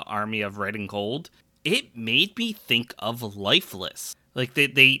the army of red and gold, it made me think of Lifeless. Like,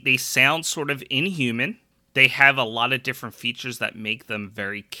 they sound sort of inhuman. They have a lot of different features that make them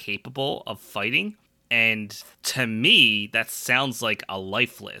very capable of fighting. And to me, that sounds like a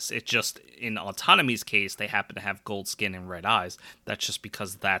Lifeless. It just, in Autonomy's case, they happen to have gold skin and red eyes. That's just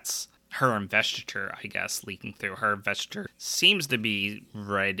because that's her investiture, I guess, leaking through. Her investiture seems to be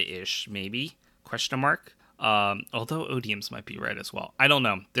red-ish, maybe? Question mark. Although odiums might be red as well. I don't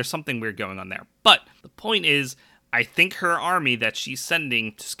know. There's something weird going on there. But the point is, I think her army that she's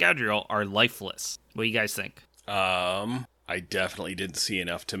sending to Scadrial are lifeless. What do you guys think? I definitely didn't see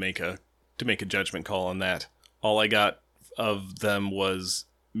enough to make a judgment call on that. All I got of them was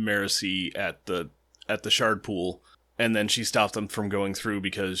Marasi at the shard pool, and then she stopped them from going through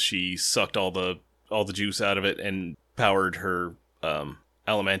because she sucked all the juice out of it and powered her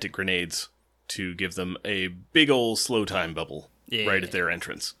allomantic grenades to give them a big ol' slow time bubble right at their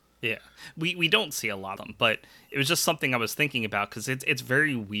entrance. Yeah, we don't see a lot of them, but it was just something I was thinking about because it's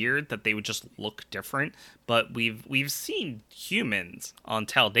very weird that they would just look different. But we've seen humans on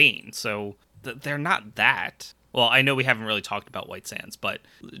Taldane, so they're not that. Well, I know we haven't really talked about White Sands, but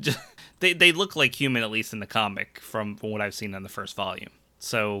just, they look like human, at least in the comic, from what I've seen in the first volume.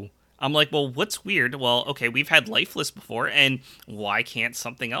 So I'm like, well, what's weird? Well, okay, we've had Lifeless before, and why can't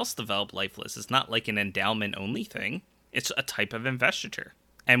something else develop Lifeless? It's not like an endowment-only thing. It's a type of investiture.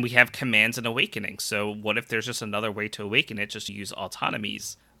 And we have commands and awakening, so what if there's just another way to awaken it, just use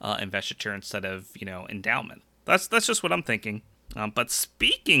autonomy's investiture instead of, endowment? That's just what I'm thinking. But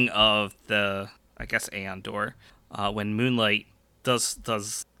speaking of the, I guess, Aeon Door, when Moonlight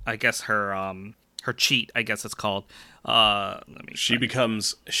does I guess her cheat, I guess it's called. She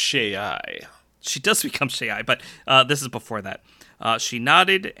becomes Shei. She does become Shei, but this is before that. She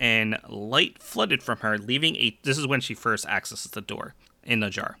nodded and light flooded from her, leaving this is when she first accesses the door in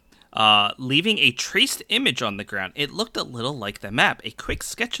the jar. Leaving a traced image on the ground. It looked a little like the map, a quick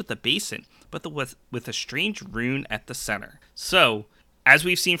sketch of the basin, but with a strange rune at the center. So, as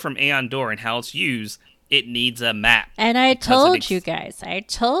we've seen from Aeon Door and how it's used, it needs a map. And I told you guys,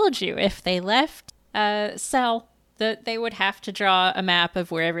 if they left Cell, that they would have to draw a map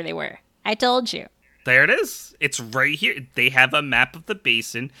of wherever they were. I told you. There it is. It's right here. They have a map of the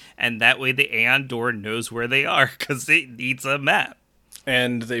basin, and that way the Aeon Door knows where they are, because it needs a map.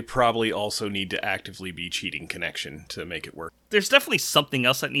 And they probably also need to actively be cheating connection to make it work. There's definitely something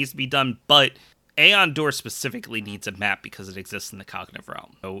else that needs to be done, but Aeon Door specifically needs a map because it exists in the cognitive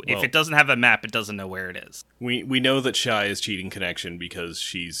realm. So if it doesn't have a map, it doesn't know where it is. We know that Shai is cheating connection because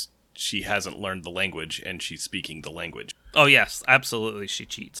she hasn't learned the language and she's speaking the language. Oh yes, absolutely, she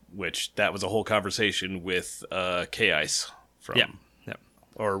cheats. Which that was a whole conversation with K-Ice from. Yep.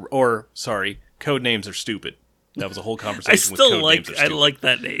 Or sorry, Codenames Are Stupid. That was a whole conversation with Codenames Are Stupid. I like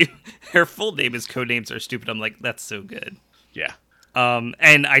that name. Her full name is Codenames Are Stupid. I'm like, that's so good. Yeah.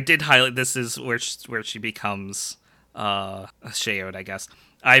 And I did highlight this is where she becomes a Sheod, I guess.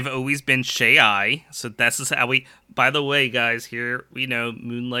 I've always been Shei, so this is how we. By the way, guys, here we know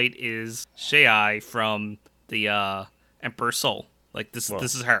Moonlight is Shei from the Emperor's Soul. Like this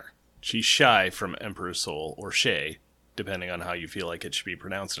is her. She's Shai from Emperor's Soul, or Shei, depending on how you feel like it should be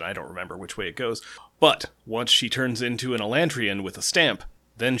pronounced, and I don't remember which way it goes. But once she turns into an Elantrian with a stamp,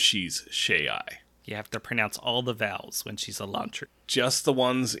 then she's Shei. You have to pronounce all the vowels when she's Elantrian. Just the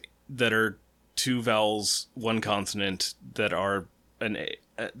ones that are two vowels, one consonant, that are an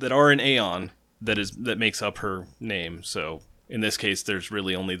Aeon that makes up her name. So in this case, there's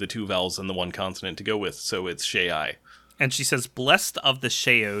really only the two vowels and the one consonant to go with, so it's Shei. And she says, blessed of the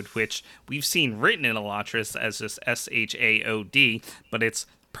Sheod, which we've seen written in Elantris as just Shaod, but it's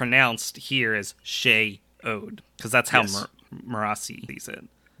pronounced here as Sheod, because that's how Marasi sees it.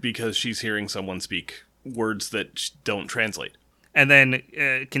 Because she's hearing someone speak words that don't translate. And then,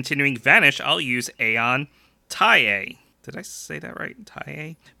 continuing Vanish, I'll use Aeon Tae. Did I say that right?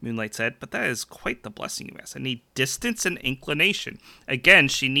 Tae? Moonlight said, but that is quite the blessing you ask. I need distance and inclination. Again,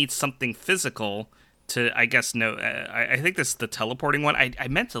 she needs something physical to, I guess, know. I think this is the teleporting one. I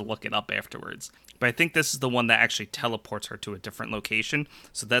meant to look it up afterwards. But I think this is the one that actually teleports her to a different location.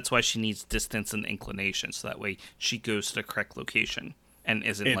 So that's why she needs distance and inclination. So that way she goes to the correct location and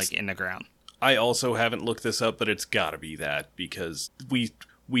isn't in the ground. I also haven't looked this up, but it's gotta be that, because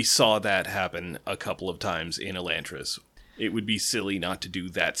we saw that happen a couple of times in Elantris. It would be silly not to do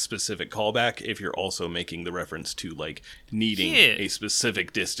that specific callback if you're also making the reference to, like, needing a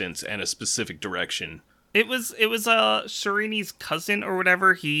specific distance and a specific direction. It was Shirini's cousin or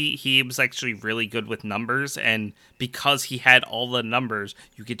whatever. He was actually really good with numbers, and because he had all the numbers,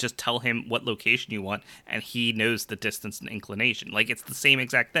 you could just tell him what location you want, and he knows the distance and inclination. Like, it's the same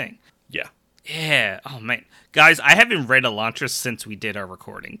exact thing. Yeah. Yeah. Oh man, guys, I haven't read Elantris since we did our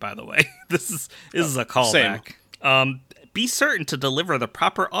recording. By the way, this is a callback. Be certain to deliver the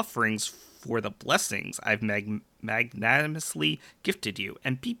proper offerings for the blessings I've magnanimously gifted you,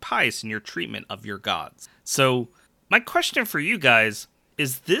 and be pious in your treatment of your gods. So, my question for you guys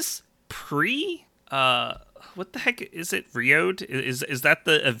is: this pre what the heck is it? Riode? Is that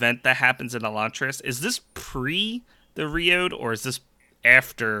the event that happens in Elantris? Is this pre the Riode, or is this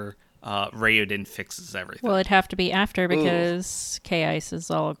after Raoden fixes everything? Well, it'd have to be after because K-Ice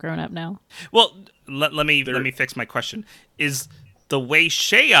is all grown up now. Well, let me fix my question. Is the way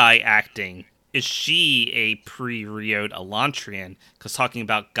Shai acting, is she a pre-Riode Elantrian? Because talking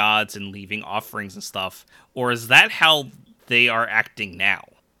about gods and leaving offerings and stuff, or is that how they are acting now?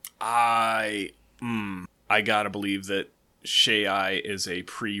 I gotta believe that Shai is a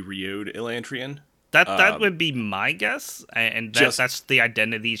pre-Riode Elantrian. That would be my guess, and that's the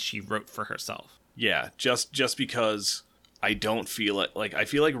identity she wrote for herself. Yeah, just because I don't feel it. Like, I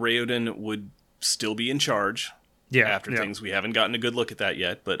feel like Raoden would still be in charge. Yeah, after things. We haven't gotten a good look at that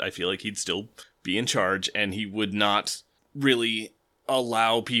yet, but I feel like he'd still be in charge, and he would not really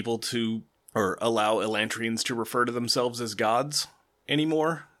allow people to, or allow Elantrians to refer to themselves as gods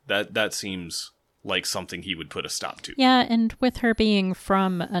anymore. That seems like something he would put a stop to. Yeah, and with her being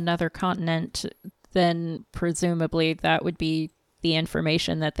from another continent, then presumably that would be the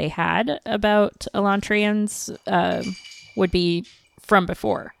information that they had about Elantrians would be from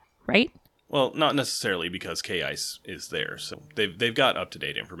before, right? Well, not necessarily, because K-Ice is there, so they've got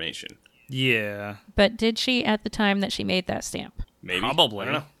up-to-date information. Yeah. But did she at the time that she made that stamp? Maybe. Probably. I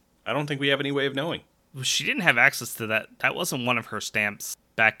don't know. I don't think we have any way of knowing. She didn't have access to that. That wasn't one of her stamps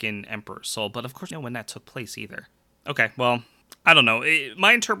back in Emperor's Soul, but of course you know when that took place either. Okay, well, I don't know.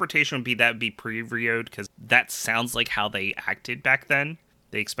 My interpretation would be that would be pre-Riode, because that sounds like how they acted back then.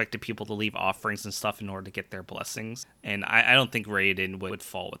 They expected people to leave offerings and stuff in order to get their blessings. And I don't think Raoden would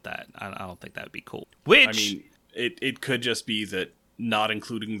fall with that. I don't think that would be cool. Which, I mean, it could just be that not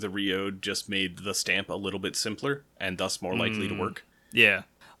including the Riode just made the stamp a little bit simpler and thus more likely to work. Yeah.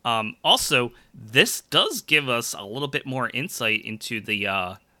 Also, this does give us a little bit more insight into the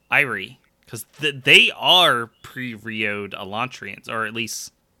Irie, because they are pre-Riode Elantrians, or at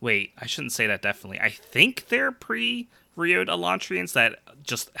least, wait, I shouldn't say that definitely. I think they're pre-Riode Elantrians that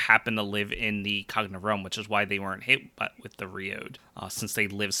just happen to live in the Cognitive Realm, which is why they weren't hit with the Riode, since they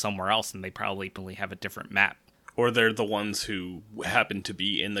live somewhere else and they probably have a different map. Or they're the ones who happen to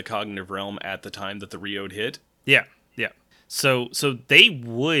be in the Cognitive Realm at the time that the Riode hit. Yeah. So they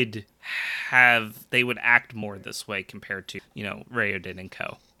would act more this way compared to, Raoden and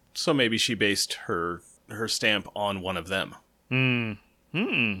Co. So maybe she based her stamp on one of them.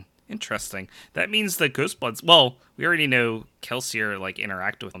 Interesting. That means the Ghostbloods, well, we already know Kelsier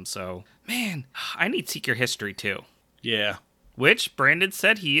interact with them, so man, I need Seeker History too. Yeah. Which Brandon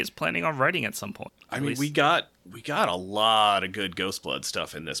said he is planning on writing at some point. I mean, we got a lot of good Ghostblood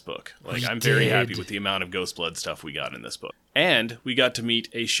stuff in this book. I'm very happy with the amount of Ghostblood stuff we got in this book. And we got to meet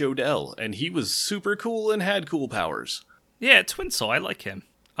a Shodell, and he was super cool and had cool powers. Yeah, Twin Soul, I like him.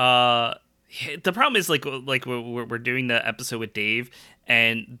 The problem is we're doing the episode with Dave,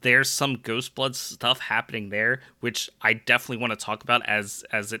 and there's some Ghostblood stuff happening there, which I definitely want to talk about as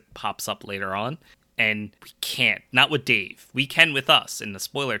it pops up later on. And we can't. Not with Dave. We can with us in the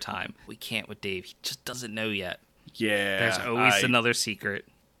spoiler time. We can't with Dave. He just doesn't know yet. Yeah. There's always another secret.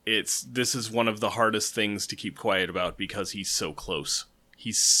 This is one of the hardest things to keep quiet about because he's so close.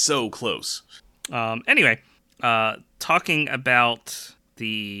 He's so close. Anyway, talking about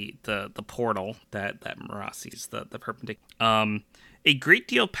the portal that Marasi's the perpendicular. A great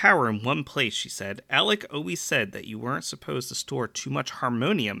deal of power in one place, she said. Alec always said that you weren't supposed to store too much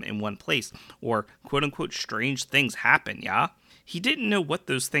harmonium in one place, or quote-unquote strange things happen, yeah? He didn't know what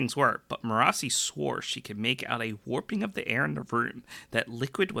those things were, but Marasi swore she could make out a warping of the air in the room, that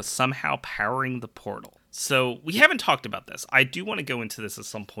liquid was somehow powering the portal. So, we haven't talked about this. I do want to go into this at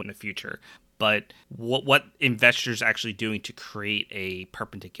some point in the future, but what Investor's actually doing to create a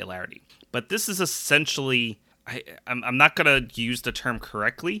perpendicularity. But this is essentially... I'm not going to use the term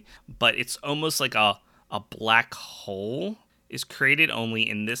correctly, but it's almost like a black hole is created, only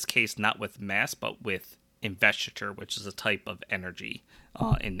in this case not with mass, but with investiture, which is a type of energy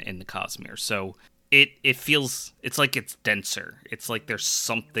in the Cosmere. So it feels, it's like it's denser. It's like there's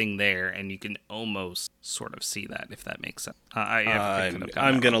something there, and you can almost sort of see that, if that makes sense.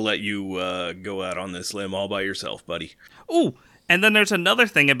 I'm going to let you go out on this limb all by yourself, buddy. Ooh! And then there's another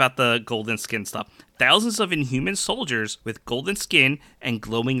thing about the golden skin stuff. Thousands of inhuman soldiers with golden skin and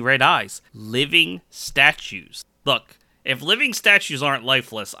glowing red eyes. Living statues. Look, if living statues aren't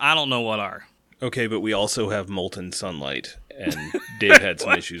lifeless, I don't know what are. Okay, but we also have molten sunlight, and Dave had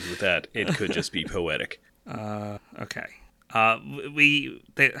some issues with that. It could just be poetic. Okay. I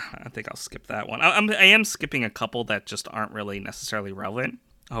think I'll skip that one. I am skipping a couple that just aren't really necessarily relevant.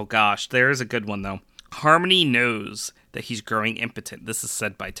 Oh gosh, there is a good one though. Harmony knows that he's growing impotent. This is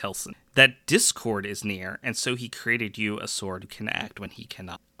said by Telson. that discord is near, and so he created you a sword who can act when he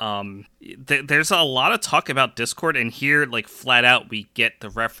cannot. There's a lot of talk about discord, and here, like, flat out, we get the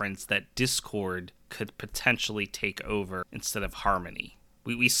reference that discord could potentially take over instead of harmony.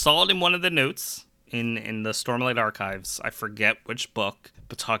 We saw it in one of the notes in the Stormlight Archives. I forget which book,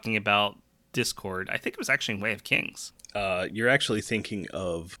 but talking about discord. I think it was actually in Way of Kings. You're actually thinking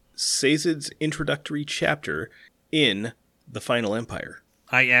of Sazed's introductory chapter in The Final Empire.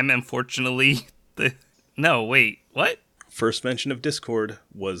 I am, unfortunately. No, wait, what? First mention of discord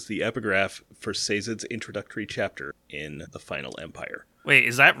was the epigraph for Sazed's introductory chapter in The Final Empire. Wait,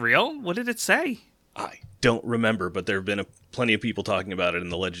 is that real? What did it say? I don't remember, but there have been plenty of people talking about it in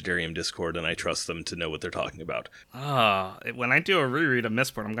the Legendarium Discord, and I trust them to know what they're talking about. When I do a reread of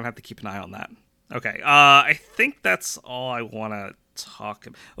Mistborn, I'm going to have to keep an eye on that. Okay, I think that's all I want to talk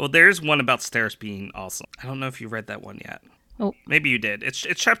about. Well, there's one about Steris being awesome. I don't know if you read that one yet. Oh. Maybe you did. It's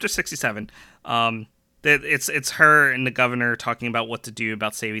chapter 67. It's her and the governor talking about what to do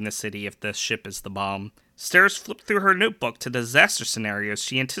about saving the city if the ship is the bomb. Steris flipped through her notebook to disaster scenarios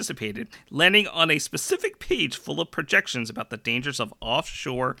she anticipated, landing on a specific page full of projections about the dangers of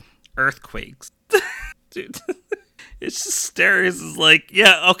offshore earthquakes. Dude, it's just Steris is like,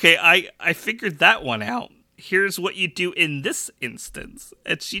 yeah, okay, I figured that one out. Here's what you do in this instance.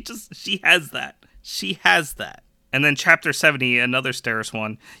 And she has that. She has that. And then chapter 70, another Steris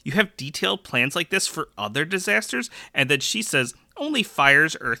one. You have detailed plans like this for other disasters? And then she says, only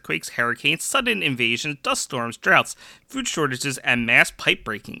fires, earthquakes, hurricanes, sudden invasions, dust storms, droughts, food shortages, and mass pipe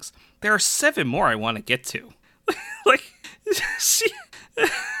breakings. There are 7 more I want to get to. Like,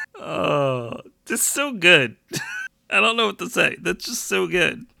 just so good. I don't know what to say. That's just so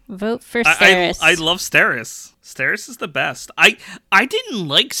good. Vote for Steris. I love Steris. Steris is the best. I didn't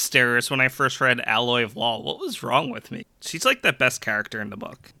like Steris when I first read Alloy of Law. What was wrong with me? She's like the best character in the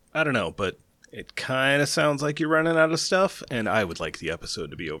book. I don't know, but it kind of sounds like you're running out of stuff, and I would like the episode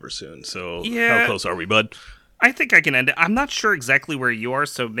to be over soon. So yeah, how close are we, bud? I think I can end it. I'm not sure exactly where you are,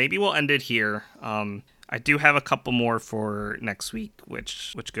 so maybe we'll end it here. I do have a couple more for next week,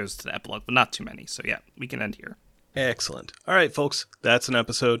 which goes to the epilogue, but not too many. So yeah, we can end here. Excellent. All right, folks, that's an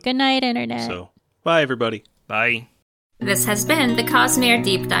episode. Good night, Internet. So, bye, everybody. Bye. This has been the Cosmere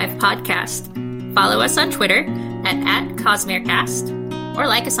Deep Dive Podcast. Follow us on Twitter at CosmereCast or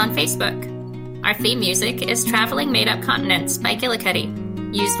like us on Facebook. Our theme music is Traveling Made-Up Continents by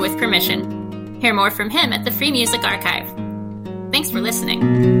Gillicuddy, used with permission. Hear more from him at the Free Music Archive. Thanks for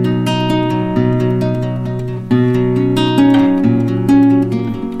listening.